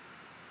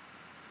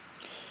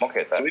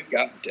 Okay. So we've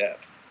got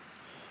depth.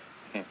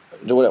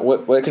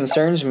 What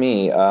concerns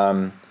me,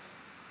 I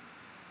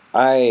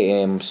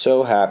am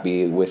so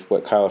happy with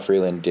what Kyle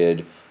Freeland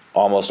did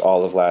almost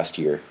all of last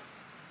year.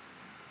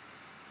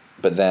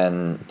 But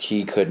then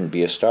he couldn't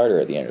be a starter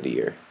at the end of the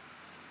year.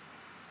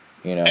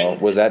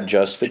 Was that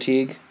just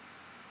fatigue?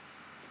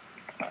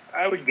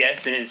 I would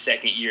guess in his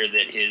second year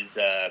that his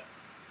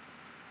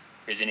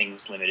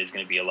innings limit is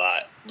going to be a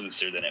lot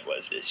looser than it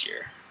was this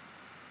year.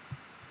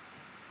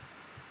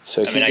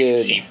 So I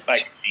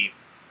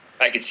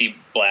could see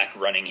Black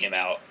running him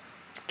out.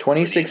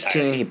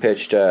 2016, he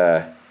pitched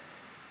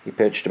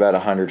about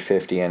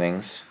 150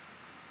 innings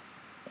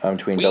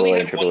between AA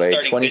and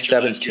AAA.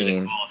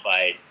 2017,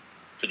 qualified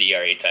for the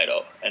ERA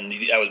title, and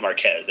that was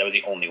Marquez. That was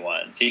the only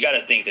one. So you got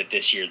to think that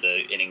this year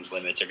the innings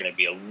limits are going to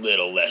be a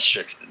little less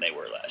strict than they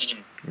were last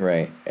year.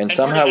 Right, and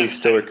somehow we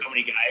still so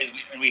many guys.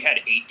 We had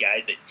 8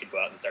 guys that could go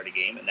out and start a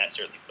game, and that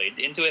certainly played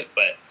into it.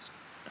 But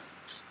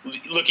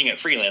looking at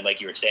Freeland,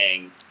 like you were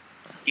saying,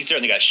 he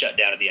certainly got shut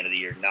down at the end of the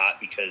year, not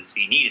because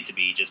he needed to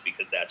be, just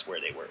because that's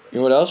where they were. You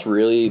know what else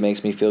really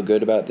makes me feel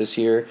good about this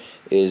year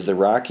is the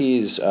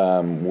Rockies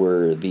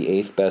were the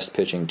 8th best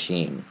pitching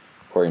team,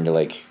 according to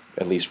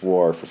at least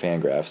WAR for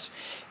Fangraphs,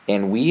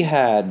 and we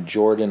had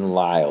Jordan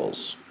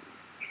Lyles.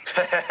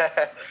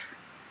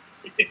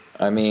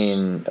 I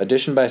mean,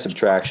 addition by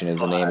subtraction is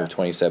the name of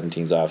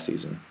 2017's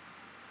offseason.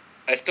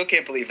 I still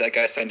can't believe that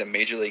guy signed a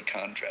major league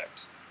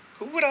contract.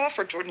 Who would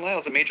offer Jordan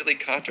Lyles a major league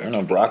contract? I don't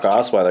know. Brock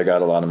Osweiler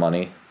got a lot of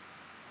money.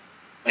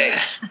 Hey,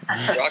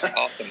 Brock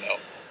awesome though.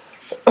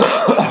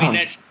 I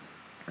mean,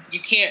 you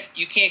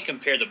can't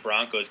compare the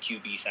Broncos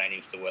QB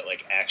signings to what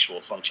actual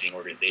functioning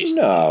organizations.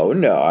 No.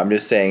 I'm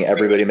just saying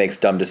everybody makes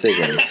dumb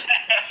decisions.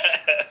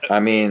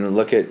 I mean,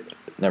 look at.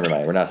 Never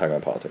mind. We're not talking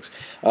about politics.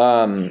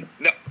 No.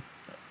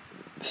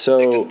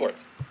 Stick to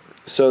sports.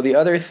 So the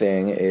other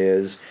thing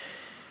is,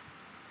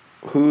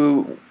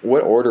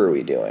 what order are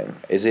we doing?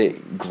 Is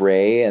it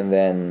Gray and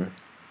then?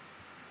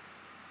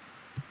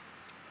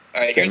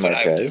 All right. Here's what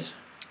I would do.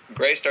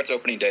 Gray starts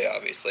opening day,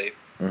 obviously.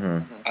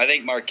 Mm-hmm. I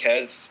think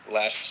Marquez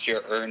last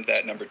year earned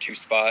that number 2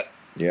 spot.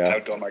 Yeah. I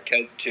would go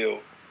Marquez 2,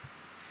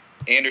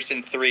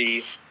 Anderson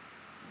 3,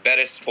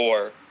 Bettis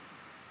 4,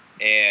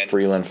 and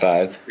Freeland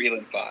 5.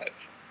 Freeland 5.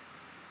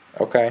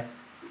 Okay.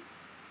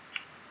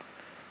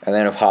 And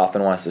then if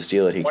Hoffman wants to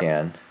steal it, he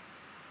can.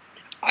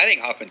 I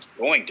think Hoffman's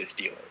going to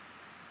steal it,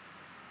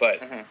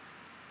 but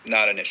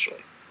not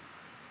initially.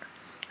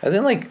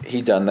 Hasn't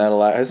he done that a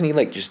lot? Hasn't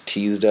he just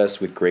teased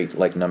us with great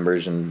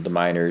numbers in the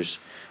minors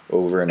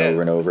over and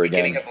over and over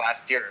again? Beginning of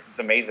last year, it was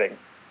amazing.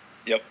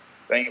 Yep.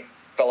 I think it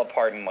fell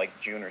apart in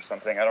June or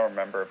something. I don't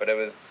remember, but it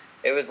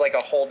was like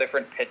a whole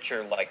different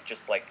picture.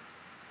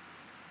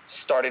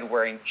 Started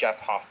wearing Jeff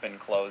Hoffman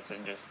clothes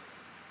and just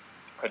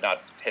could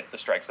not hit the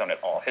strike zone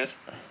at all. His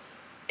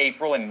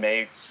April and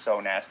May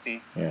so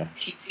nasty. Yeah.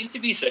 He seems to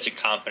be such a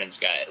confidence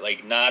guy.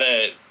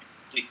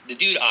 The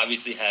dude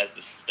obviously has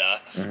the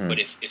stuff, but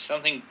if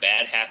something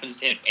bad happens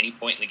to him at any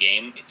point in the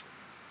game, it's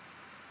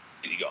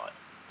he's gone.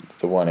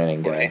 The 1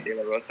 inning guy. De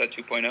La Rosa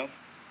 2.0.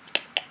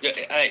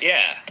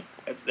 Yeah,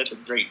 that's a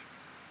great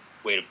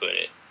way to put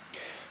it.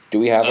 Do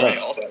we have He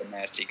enough? also had a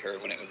nasty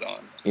curve when it was on.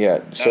 Yeah.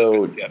 Not So, as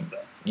good as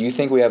Jeff's, do you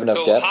think we have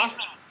enough depth?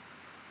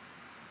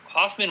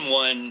 Hoffman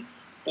won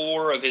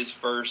 4 of his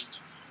first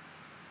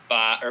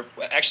 5, or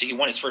actually he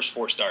won his first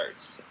 4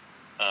 starts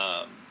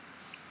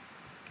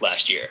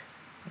last year.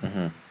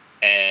 Mm-hmm.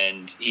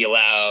 And he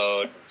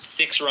allowed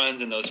 6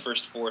 runs in those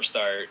first 4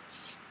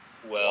 starts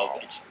while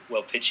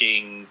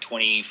pitching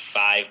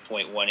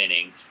 25.1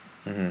 innings.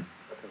 Mm-hmm.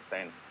 That's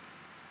insane.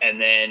 And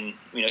then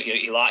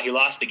he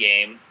lost the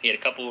game. He had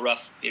a couple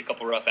rough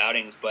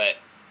outings, but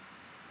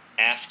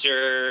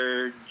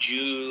after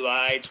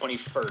July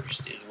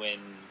 21st is when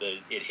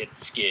it hit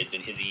the skids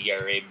and his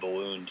ERA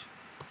ballooned.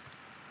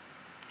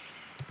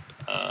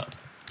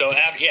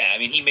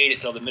 He made it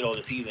till the middle of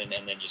the season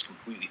and then just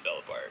completely fell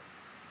apart.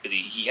 Because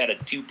he had a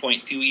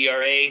 2.2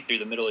 ERA through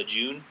the middle of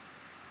June,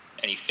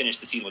 and he finished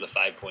the season with a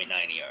 5.9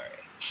 ERA.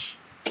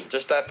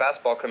 Just that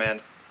fastball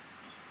command.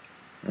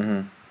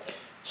 Mm-hmm.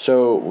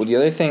 So the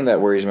other thing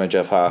that worries me about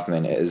Jeff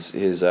Hoffman is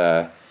his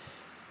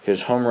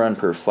home run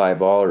per fly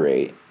ball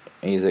rate.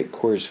 And he's at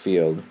Coors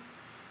Field,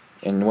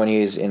 and when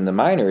he's in the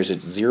minors,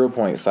 it's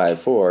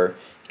 0.54.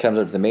 He comes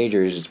up to the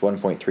majors, it's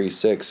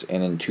 1.36,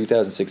 and in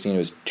 2016 it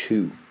was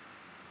 2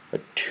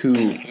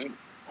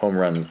 home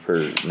runs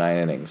per 9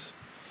 innings.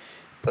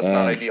 That's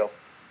not ideal.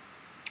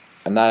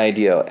 Not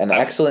ideal. An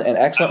excellent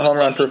home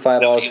run per fly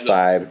ball is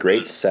 5,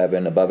 great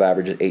 7, above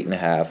average is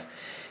 8.5,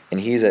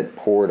 and he's at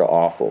poor to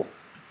awful.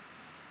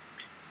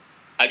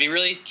 I'd be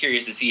really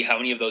curious to see how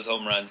many of those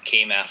home runs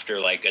came after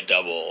a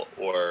double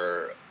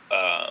or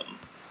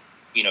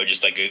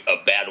just a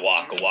bad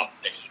walk, a walk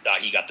that he thought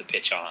he got the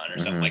pitch on or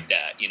something like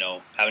that.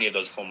 How many of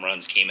those home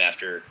runs came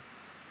after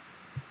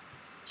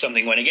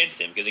something went against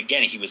him? Because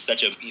again, he's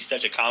such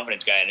a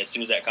confidence guy, and as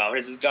soon as that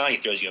confidence is gone, he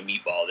throws you a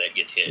meatball that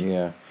gets hit.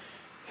 Yeah,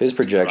 his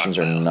projections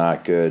are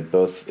not good.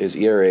 Both his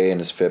ERA and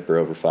his FIP are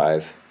over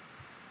 5.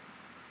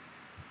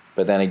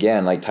 But then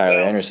again,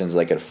 Tyler Anderson's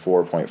at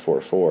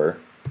 4.44.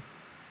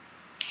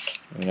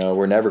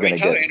 We're never going to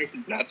get. Tyler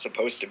Anderson's not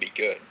supposed to be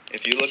good.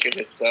 If you look at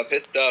his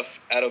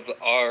stuff out of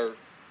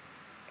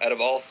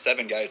all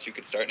 7 guys who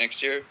could start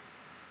next year,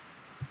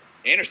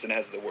 Anderson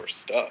has the worst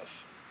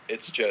stuff.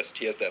 It's just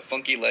he has that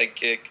funky leg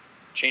kick,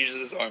 changes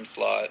his arm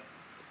slot,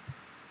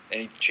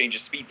 and he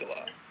changes speeds a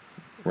lot.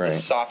 Right. He's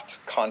a soft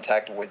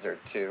contact wizard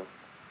too.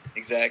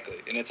 Exactly,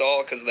 and it's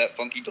all because of that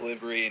funky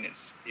delivery, and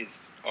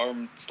his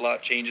arm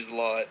slot changes a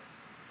lot.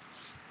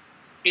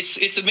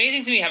 It's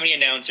amazing to me how many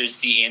announcers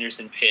see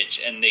Anderson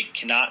pitch and they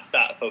cannot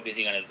stop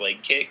focusing on his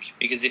leg kick,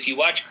 because if you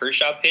watch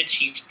Kershaw pitch,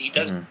 he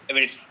does. I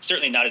mean, it's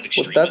certainly not as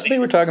extreme. Well, that's what they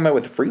were talking about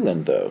with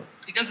Freeland, though.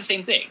 He does the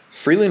same thing.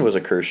 Freeland was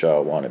a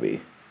Kershaw wannabe.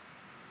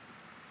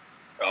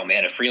 Oh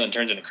man, if Freeland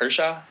turns into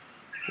Kershaw.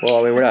 Well,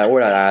 I mean, we're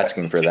not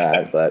asking for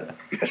that, but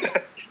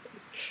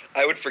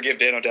I would forgive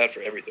Dan O'Dowd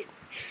for everything.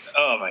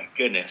 Oh my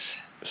goodness.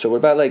 So what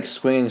about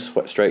swinging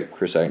strike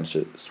percentage?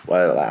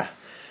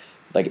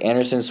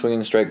 Anderson's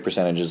swinging strike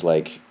percentage is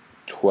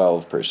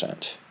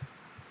 12%.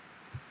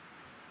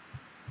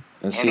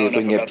 And see if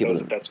we can get people.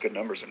 If that's good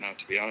numbers or not,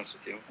 to be honest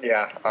with you.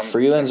 Yeah.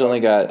 Freeland's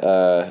only got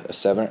a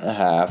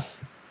 7.5,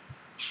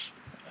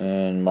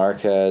 and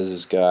Marquez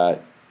has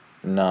got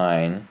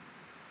 9.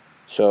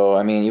 So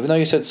I mean, even though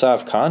you said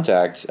soft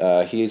contact,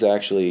 he's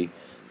actually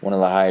one of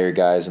the higher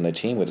guys in the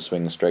team with a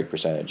swinging strike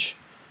percentage.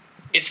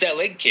 It's that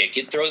leg kick.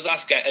 It throws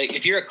off guys.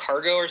 If you're a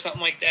cargo or something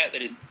like that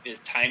is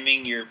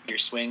timing your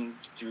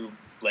swings through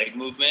leg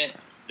movement,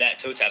 that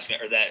toe tap's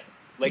or that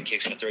leg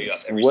kick's gonna throw you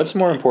off. What's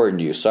more important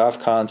to you,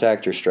 soft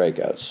contact or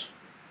strikeouts?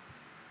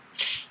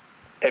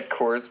 At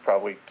Coors,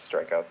 probably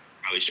strikeouts.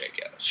 Probably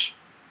strikeouts.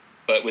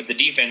 But with the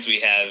defense we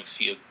have,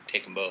 you'll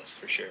take them both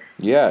for sure.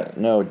 Yeah,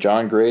 no.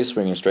 John Gray's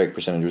swinging strike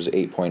percentage was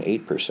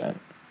 8.8%.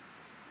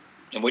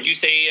 And what'd you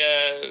say,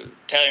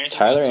 Tyler Anderson?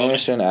 Tyler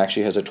Anderson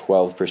actually has a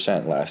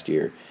 12% last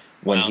year,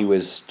 when he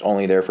was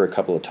only there for a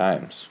couple of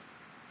times.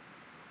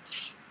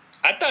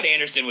 I I thought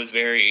Anderson was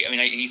very. I mean,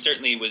 he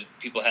certainly was.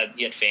 He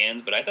had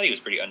fans, but I thought he was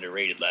pretty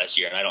underrated last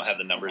year. And I don't have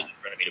the numbers in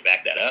front of me to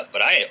back that up.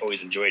 But I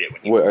always enjoyed it.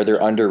 Are there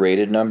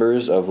underrated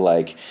numbers of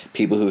like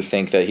people who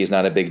think that he's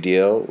not a big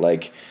deal,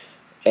 like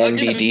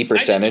NBD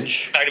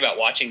percentage? I talked about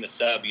watching the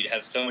sub. You'd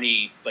have so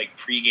many like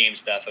pregame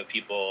stuff of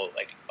people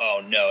like,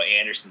 "Oh no,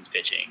 Anderson's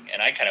pitching,"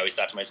 and I kind of always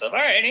thought to myself, "All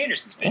right,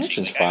 Anderson's pitching."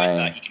 Anderson's like, fine. I always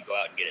thought he could go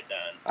out and get it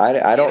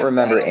done. I don't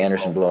remember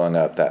Anderson blowing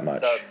up that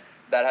much. So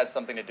that has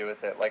something to do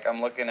with it. Like,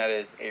 I'm looking at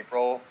his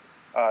April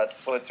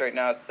splits right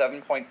now,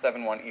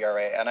 7.71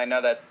 ERA, and I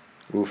know that's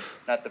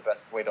not the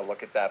best way to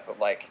look at that, but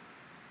like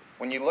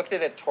when you looked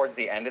at it towards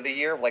the end of the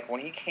year, like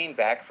when he came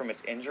back from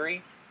his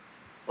injury,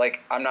 like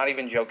I'm not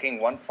even joking,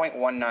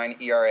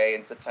 1.19 ERA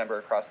in September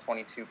across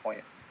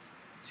 22.2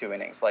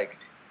 innings. Like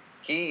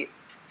he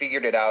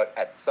figured it out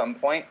at some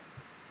point,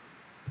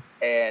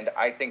 and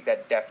I think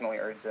that definitely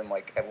earns him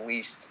like at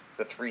least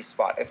the 3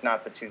 spot, if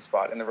not the 2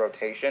 spot in the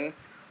rotation.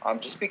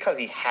 Just because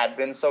he had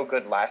been so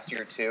good last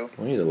year too.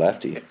 We need a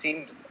lefty. It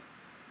seemed,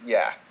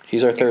 yeah.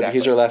 He's our third. Exactly.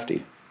 He's our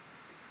lefty.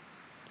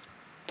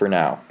 For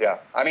now. Yeah,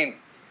 I mean,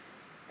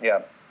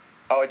 yeah.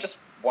 Oh, just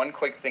one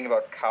quick thing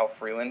about Kyle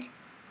Freeland.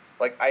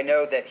 Like, I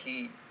know that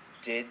he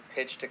did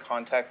pitch to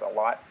contact a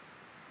lot,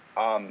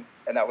 and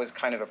that was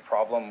kind of a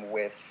problem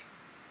with,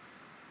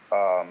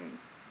 or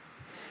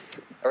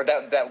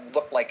that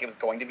looked like it was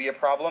going to be a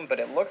problem. But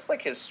it looks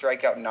like his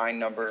strikeout 9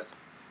 numbers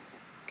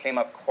came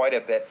up quite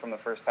a bit from the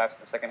first half to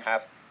the second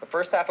half. The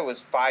first half it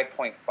was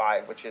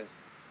 5.5, which is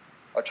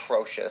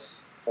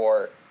atrocious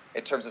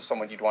in terms of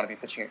someone you'd want to be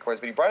pitching at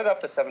Coors, but he brought it up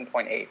to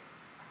 7.8.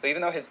 So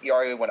even though his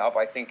ERA went up,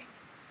 I think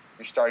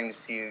you're starting to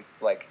see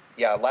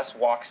less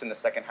walks in the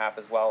second half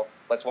as well.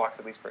 Less walks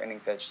at least per inning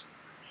pitched.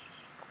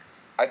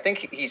 I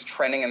think he's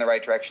trending in the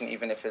right direction,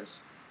 even if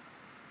his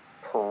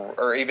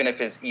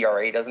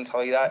ERA doesn't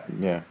tell you that.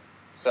 Yeah.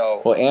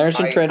 So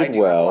Anderson trended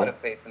well. I have a lot of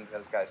faith in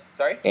those guys.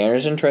 Sorry.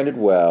 Anderson trended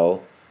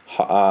well.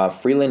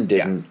 Freeland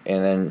didn't,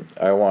 and then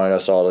I wanted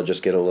us all to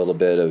just get a little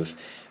bit of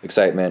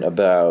excitement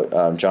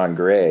about John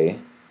Gray,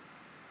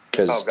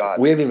 because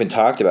we haven't even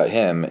talked about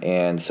him,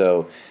 and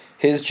so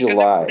his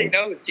July. Everybody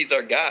knows he's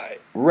our guy,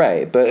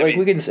 right? But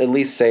we can at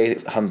least say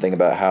something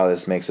about how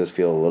this makes us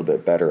feel a little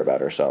bit better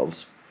about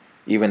ourselves,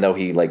 even though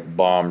he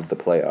bombed the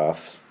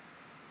playoffs.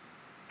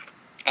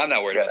 I'm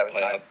not worried about the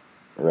playoff.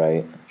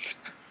 Right.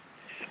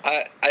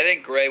 I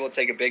think Gray will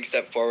take a big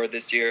step forward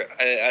this year.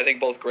 I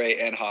think both Gray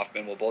and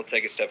Hoffman will both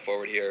take a step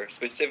forward here,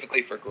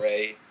 specifically for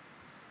Gray.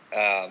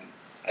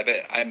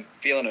 I'm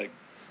feeling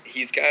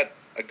he's got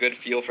a good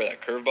feel for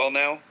that curveball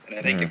now, and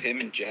I think if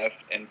him and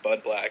Jeff and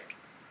Bud Black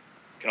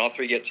can all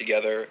 3 get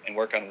together and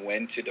work on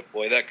when to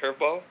deploy that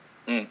curveball,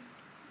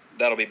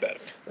 that'll be better.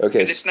 Okay.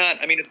 Because it's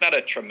not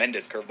a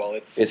tremendous curveball.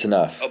 It's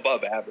enough.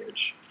 Above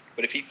average.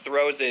 But if he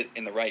throws it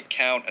in the right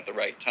count at the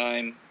right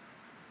time,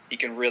 he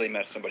can really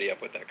mess somebody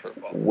up with that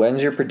curveball.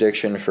 When's your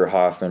prediction for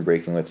Hoffman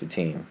breaking with the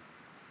team?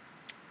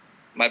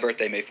 My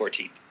birthday, May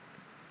 14th.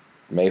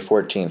 May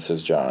 14th,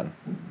 says John.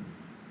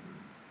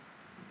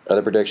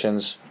 Other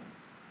predictions?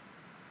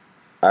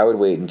 I would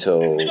wait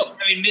until...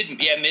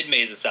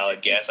 mid-May is a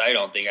solid guess. I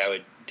don't think I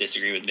would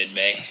disagree with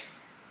mid-May.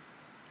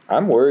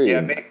 I'm worried.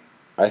 Yeah,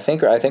 I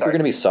think we're going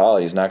to be solid.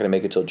 He's not going to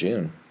make it till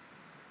June.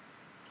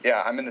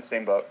 Yeah, I'm in the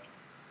same boat.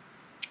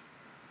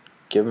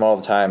 Give him all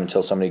the time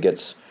until somebody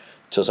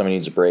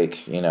needs a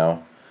break,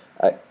 Well,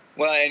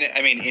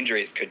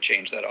 injuries could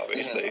change that,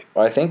 obviously.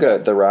 Well, I think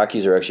the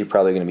Rockies are actually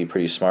probably going to be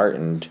pretty smart,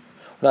 and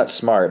not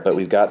smart, but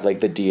we've got the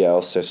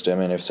DL system,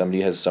 and if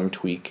somebody has some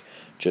tweak,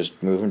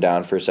 just move them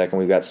down for a second.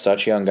 We've got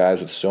such young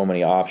guys with so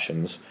many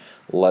options.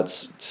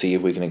 Let's see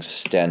if we can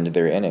extend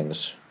their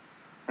innings.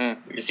 We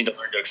just need to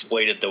learn to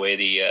exploit it the way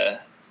the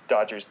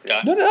Dodgers do.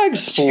 Not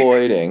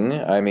exploiting.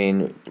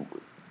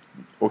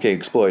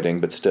 Exploiting,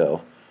 but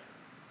still.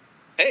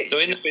 Hey, so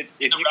if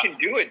you can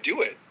do it,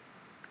 do it.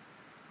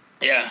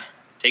 Yeah,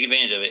 take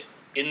advantage of it.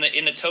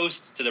 In the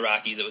toast to the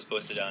Rockies that was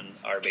posted on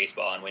our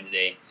baseball on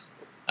Wednesday,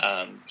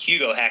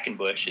 Hugo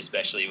Hackenbush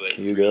especially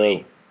was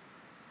really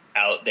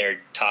out there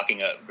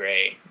talking up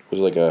Gray. It was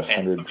like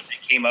 100. And what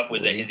came up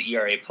was that his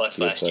ERA plus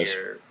last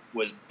year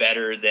was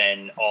better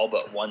than all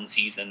but one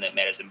season that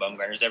Madison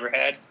Bumgarner's ever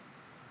had,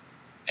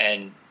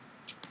 and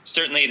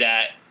certainly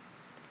that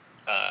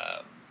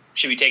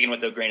should be taken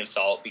with a grain of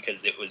salt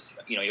because it was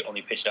he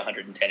only pitched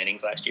 110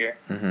 innings last year.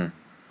 Mm-hmm.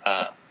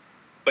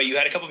 But you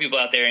had a couple people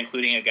out there,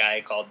 including a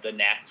guy called the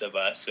Nats of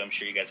Us, who I'm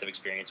sure you guys have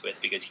experience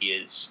with because he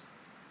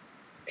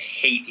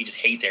just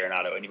hates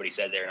Arenado. Anybody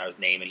says Arenado's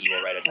name and he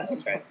will write a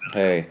diatribe about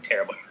how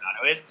terrible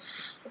Arenado is.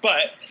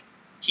 But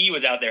he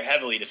was out there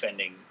heavily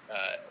defending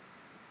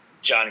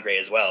John Gray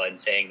as well and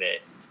saying that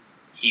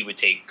he would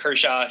take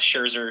Kershaw,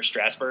 Scherzer,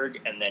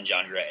 Strasburg, and then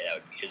John Gray. That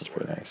would be his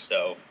order. Nice.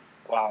 So,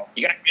 wow.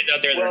 You got kids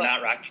out there that are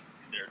not Rockies.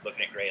 They're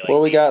looking at Gray.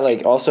 We got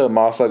also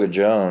Motherfucker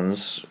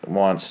Jones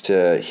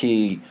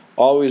he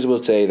always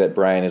will say that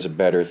Brian is a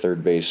better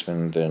third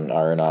baseman than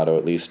Arenado,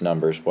 at least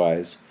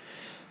numbers-wise.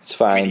 It's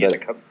fine, he's a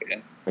Cubs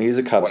fan. He's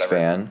a Cubs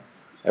fan.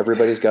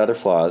 Everybody's got their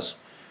flaws.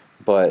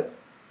 But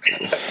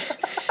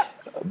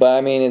But,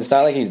 I mean, it's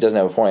not like he doesn't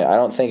have a point. I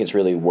don't think it's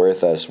really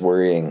worth us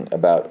worrying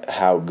about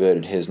how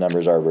good his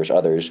numbers are versus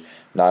others.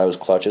 Notto's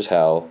clutch as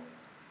hell,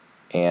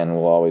 and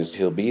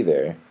he'll be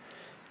there.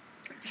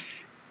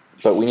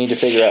 But we need to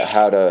figure out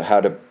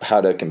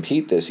how to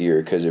compete this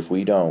year, because if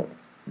we don't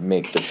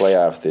make the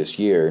playoffs this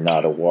year,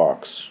 Notto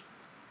walks.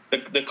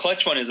 The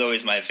clutch one is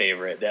always my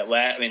favorite.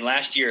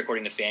 Last year,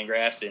 according to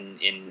Fangraphs,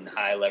 in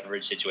high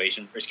leverage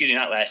situations,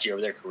 not last year,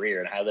 over their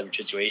career in high leverage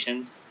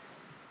situations,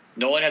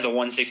 Nolan has a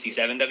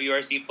 167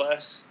 WRC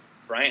plus.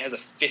 Bryant has a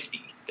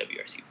 50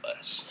 WRC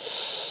plus.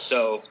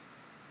 So,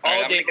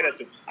 I'm going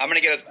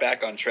to get us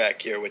back on track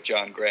here with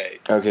John Gray.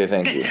 Okay,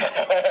 thank you.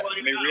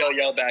 Let me reel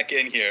y'all back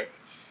in here.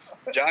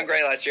 John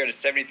Gray last year had a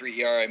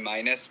 73 ERA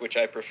minus, which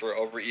I prefer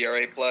over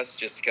ERA plus,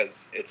 just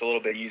because it's a little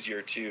bit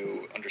easier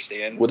to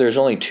understand. Well, there's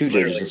only 2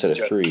 digits instead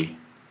of 3.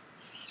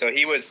 So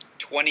he was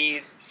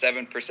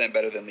 27%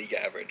 better than league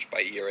average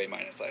by ERA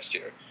minus last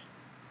year.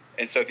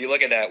 And so if you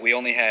look at that, we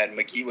only had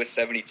McGee was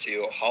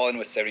 72, Holland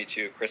was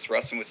 72, Chris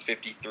Russin was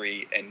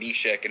 53, and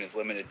Neshek in his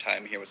limited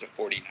time here was a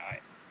 49.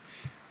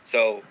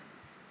 So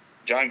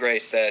John Gray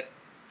set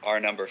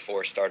our number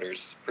 4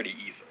 starters pretty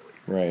easily.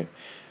 Right.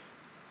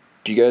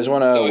 Do you guys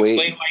want to wait?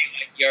 Explain why you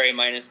like ERA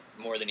minus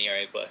more than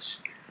ERA plus.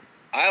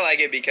 I like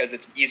it because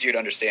it's easier to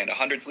understand.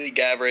 100's league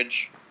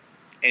average.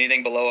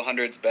 Anything below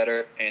 100's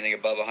better. Anything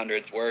above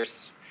 100's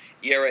worse.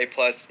 ERA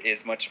plus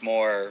is much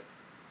more.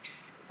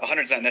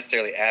 100's not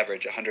necessarily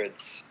average.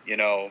 100's,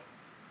 I'm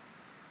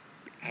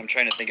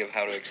trying to think of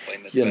how to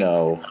explain this. It's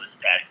not a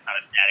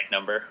static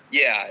number.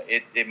 Yeah,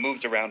 it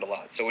moves around a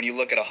lot. So when you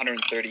look at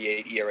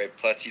 138 ERA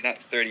plus, he's not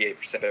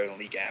 38% better than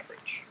league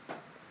average.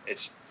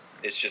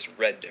 It's just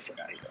read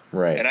differently.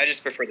 Right. And I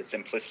just prefer the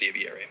simplicity of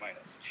ERA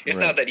minus. It's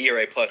not that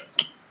ERA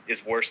plus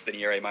is worse than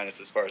ERA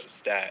minus as far as a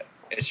stat.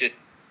 It's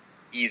just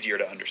easier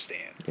to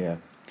understand. Yeah.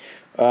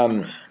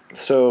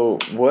 So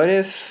what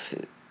if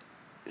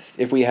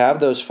we have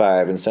those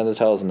 5 and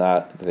Senzatella is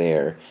not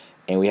there,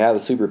 and we have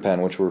the super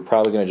pen, which we're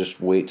probably going to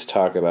just wait to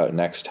talk about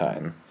next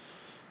time.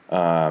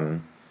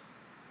 What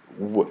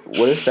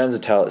is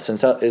Senzatella? Is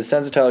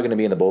Senzatella going to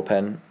be in the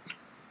bullpen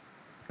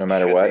no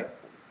matter what?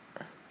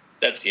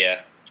 That's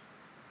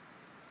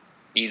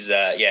He's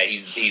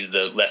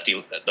the lefty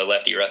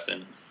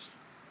Russin.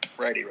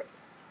 Righty Russin.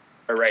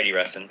 Or righty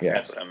Russin. Yeah.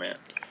 That's what I meant.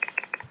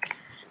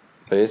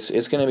 But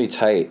it's going to be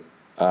tight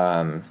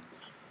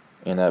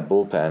in that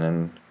bullpen,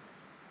 and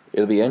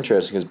it'll be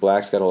interesting because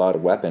Black's got a lot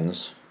of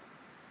weapons.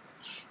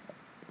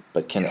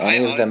 But can any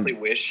of them? I honestly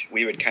wish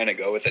we would kind of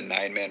go with a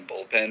 9-man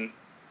bullpen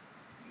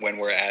when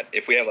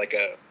if we have like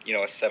a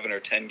 7 or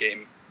 10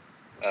 game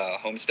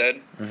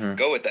Homestead. Mm-hmm.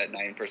 Go with that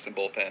 9-person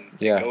bullpen.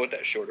 Yeah. And go with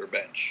that shorter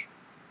bench.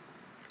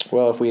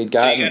 Well, if we had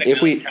gotten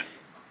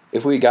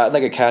if we got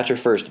like a catcher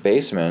first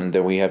baseman,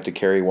 then we have to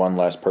carry one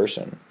less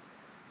person.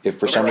 If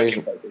for some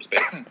reason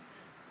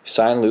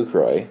sign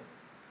Lucroy,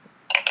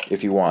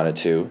 if you wanted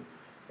to,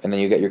 and then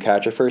you get your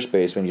catcher first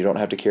baseman, you don't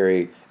have to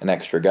carry an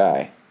extra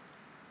guy.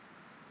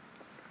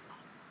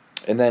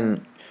 And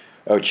then,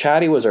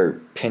 Chatty was our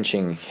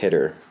pinching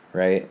hitter,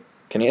 right?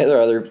 Can any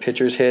other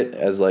pitchers hit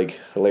as like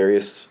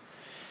hilarious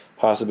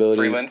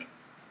possibilities?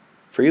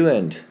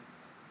 Freeland.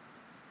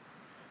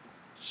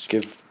 Just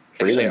give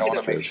Freeland. I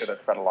want to make sure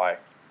that's not a lie.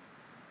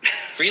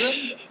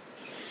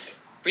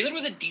 Freeland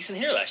was a decent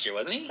hitter last year,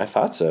 wasn't he? I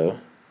thought so.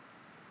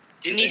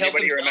 Does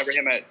anybody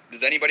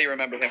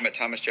remember him at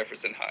Thomas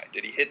Jefferson High?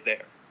 Did he hit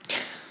there?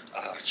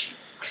 Oh, gee.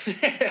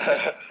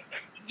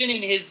 Even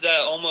in his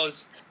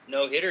almost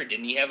no hitter,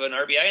 didn't he have an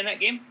RBI in that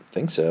game? I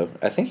think so.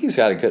 I think he's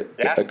got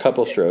a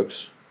couple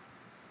strokes.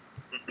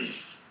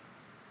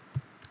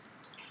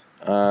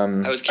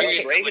 I was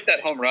curious. Ray with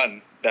that home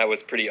run, that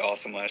was pretty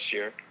awesome last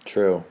year.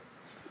 True.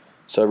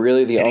 So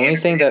really, the only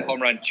thing that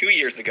home run 2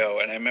 years ago,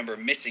 and I remember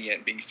missing it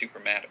and being super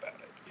mad about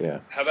it. Yeah.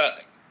 How about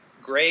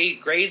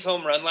Gray's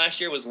home run last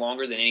year was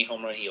longer than any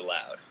home run he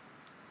allowed,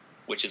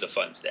 which is a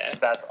fun stat.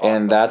 That's awesome.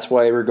 And that's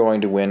why we're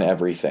going to win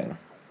everything.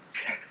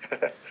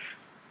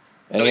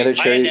 Any other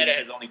cherry? Iannetta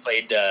has only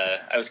played.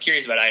 I was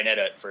curious about Iannetta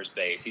at first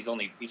base. He's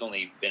only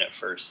been at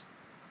first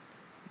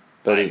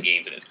 5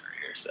 games in his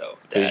career, so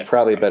he's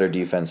probably better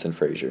defense than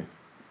Frazier.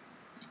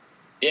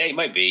 Yeah, he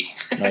might be.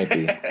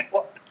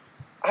 Well,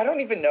 I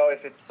don't even know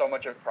if it's so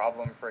much of a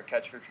problem for a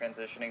catcher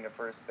transitioning to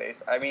first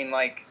base. I mean,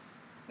 like,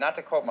 not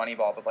to quote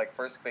Moneyball, but like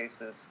first base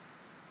is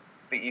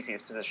the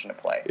easiest position to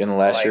play.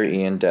 Unless you're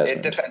Ian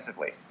Desmond.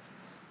 Defensively.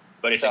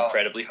 But it's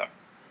incredibly hard.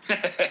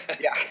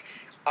 Yeah.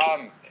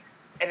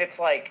 And it's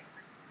like,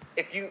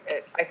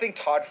 I think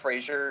Todd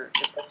Frazier,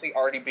 especially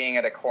already being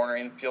at a corner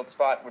infield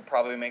spot, would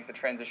probably make the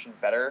transition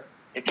better.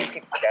 If you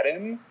could get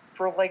him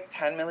for like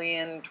 $10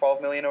 million, $12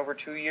 million over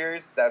 2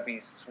 years, that'd be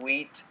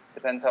sweet.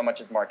 Depends how much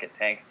his market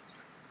tanks.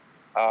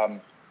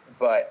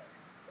 But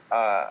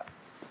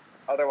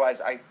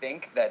otherwise, I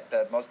think that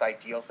the most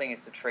ideal thing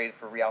is to trade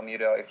for Real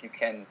Muto if you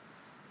can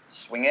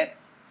swing it,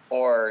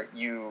 or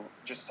you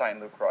just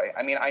sign Lucroy.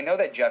 I mean, I know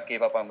that Jeff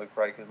gave up on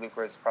Lucroy because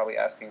Lucroy is probably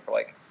asking for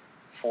like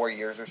 4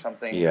 years or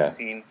something. Yeah.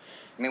 I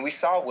mean, we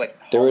saw what...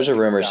 There was a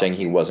rumor saying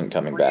he wasn't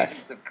coming back.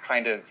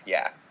 Kind of,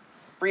 yeah.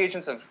 free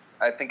agents have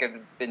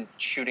been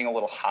shooting a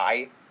little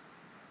high,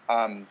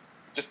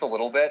 just a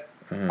little bit,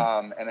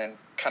 and then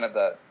kind of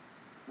the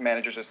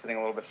managers are sitting a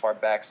little bit far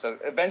back. So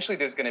eventually,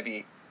 there's going to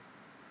be,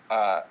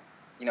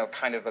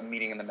 kind of a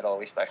meeting in the middle. At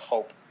least I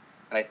hope,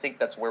 and I think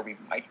that's where we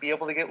might be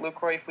able to get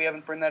Lucroy if we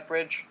haven't burned that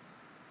bridge.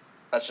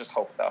 Let's just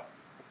hope, though.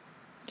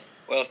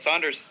 Well,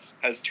 Saunders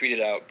has tweeted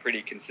out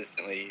pretty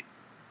consistently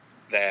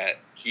that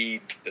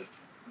he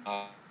does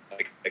not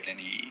expect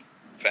any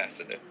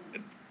facet.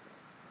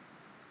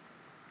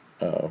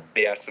 Oh.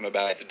 He asked him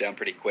about it. It's down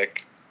pretty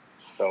quick.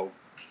 So.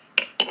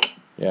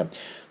 Yeah.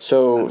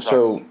 So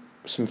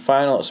some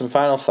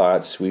final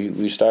thoughts.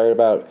 We started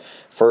about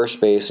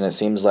first base, and it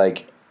seems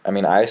like,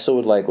 I still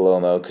would like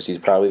Lomo because he's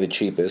probably the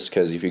cheapest.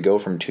 Because if you go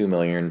from $2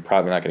 million, you're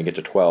probably not going to get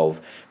to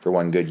 12 for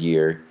one good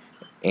year,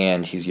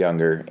 and he's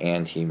younger,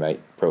 and he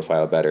might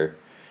profile better.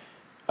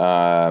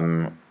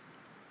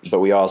 But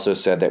we also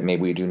said that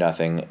maybe we do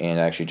nothing and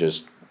actually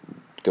just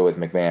go with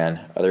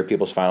McMahon. Other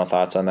people's final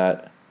thoughts on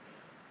that?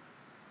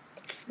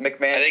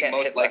 McMahon. I think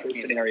most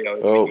likely scenario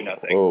is we do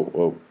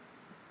nothing.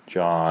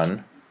 John,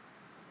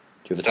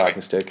 do you have the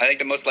talking stick? I think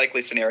the most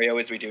likely scenario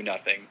is we do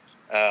nothing.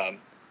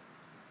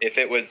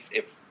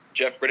 If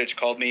Jeff Bridich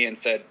called me and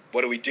said,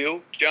 "What do we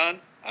do, John?"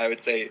 I would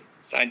say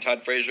sign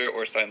Todd Frazier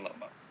or sign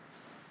Lomo.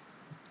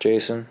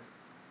 Jason?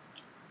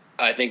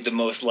 I think the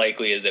most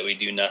likely is that we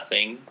do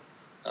nothing.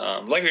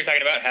 Like we were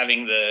talking about,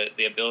 having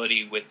the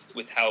ability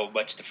with how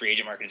much the free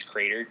agent market is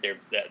cratered,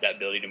 that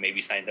ability to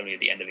maybe sign somebody at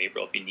the end of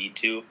April if you need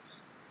to,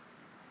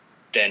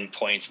 then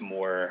points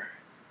more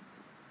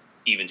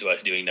even to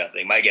us doing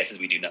nothing. My guess is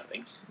we do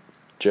nothing.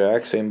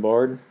 Jack, same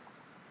board?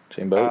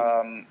 Same boat?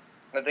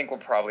 I think we'll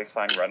probably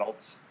sign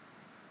Reynolds.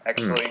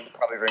 Actually,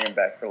 probably bring him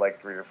back for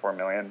like $3 or $4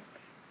 million.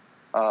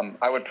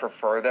 I would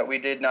prefer that we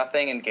did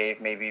nothing and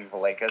gave maybe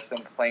Valleca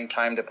some playing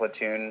time to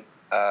platoon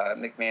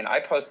McMahon. I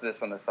posted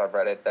this on the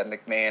subreddit that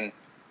McMahon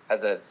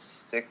has a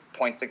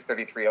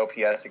 6.633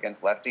 OPS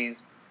against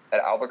lefties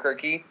at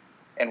Albuquerque,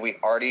 and we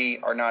already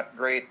are not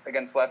great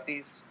against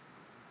lefties.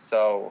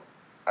 So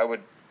I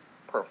would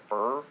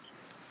prefer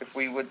if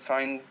we would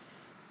sign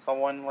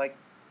someone like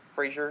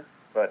Frazier,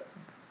 but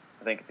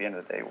I think at the end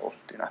of the day we'll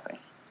do nothing.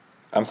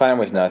 I'm fine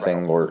with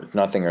nothing or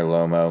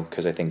Lomo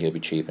because I think it'll be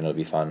cheap and it'll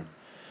be fun.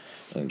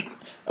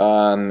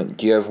 And,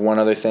 do you have one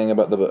other thing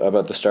about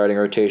the starting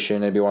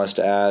rotation anybody wants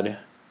to add?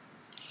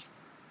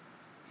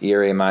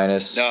 ERA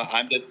minus? No,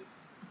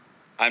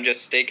 I'm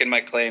just staking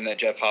my claim that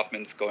Jeff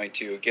Hoffman's going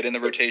to get in the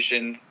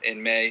rotation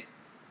in May,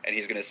 and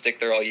he's going to stick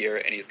there all year,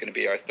 and he's going to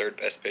be our third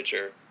best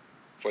pitcher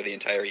for the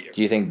entire year.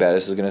 Do you think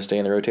Bettis is going to stay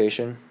in the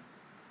rotation?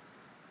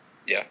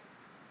 Yeah.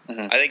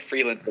 Mm-hmm. I think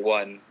Freeland's the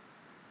one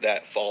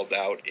that falls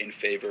out in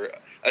favor,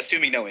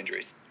 assuming no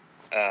injuries.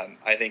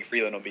 I think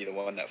Freeland will be the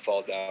one that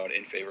falls out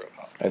in favor of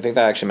Hoffman. I think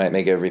that actually might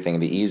make everything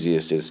the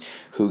easiest is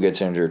who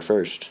gets injured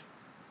first.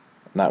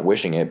 I'm not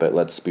wishing it, but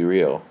let's be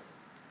real.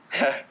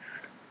 Yeah,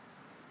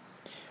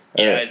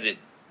 right.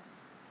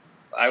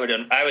 I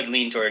would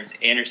lean towards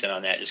Anderson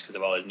on that just because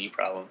of all his knee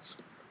problems.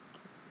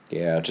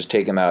 Yeah, just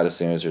take him out as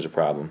soon as there's a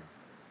problem.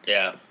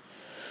 Yeah.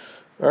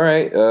 All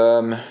right.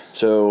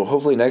 So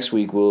hopefully next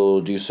week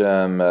we'll do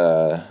some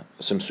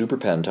super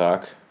pen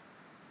talk.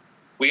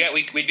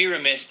 We'd be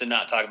remiss to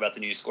not talk about the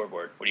new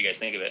scoreboard. What do you guys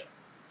think of it?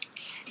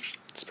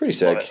 It's pretty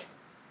sick.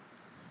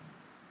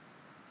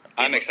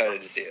 I'm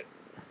excited to see it.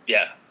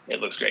 Yeah, it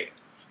looks great.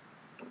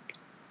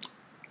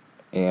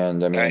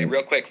 And all right,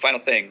 real quick, final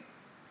thing.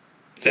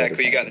 Zach,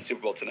 who you got in the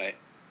Super Bowl tonight?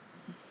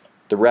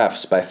 The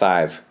refs by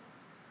 5.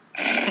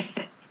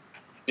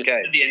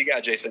 Okay, you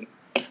got Jason.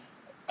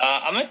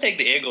 I'm gonna take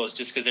the Eagles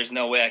just because there's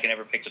no way I can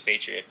ever pick the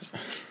Patriots.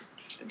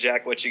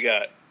 Jack, what you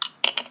got?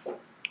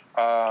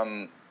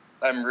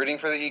 I'm rooting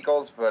for the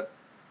Eagles, but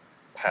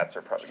Pats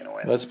are probably going to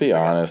win. Let's be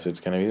honest. It's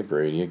going to be the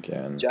Brady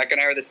again. Jack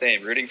and I are the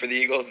same. Rooting for the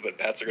Eagles, but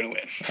Pats are going to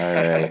win. All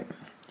right.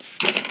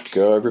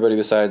 Go everybody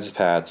besides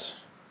Pats.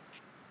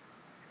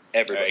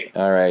 Everybody.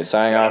 All right.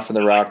 Signing off from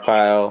the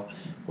Rockpile.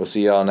 We'll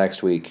see y'all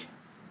next week.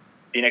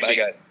 See you next week.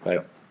 Bye, guys.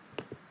 Bye.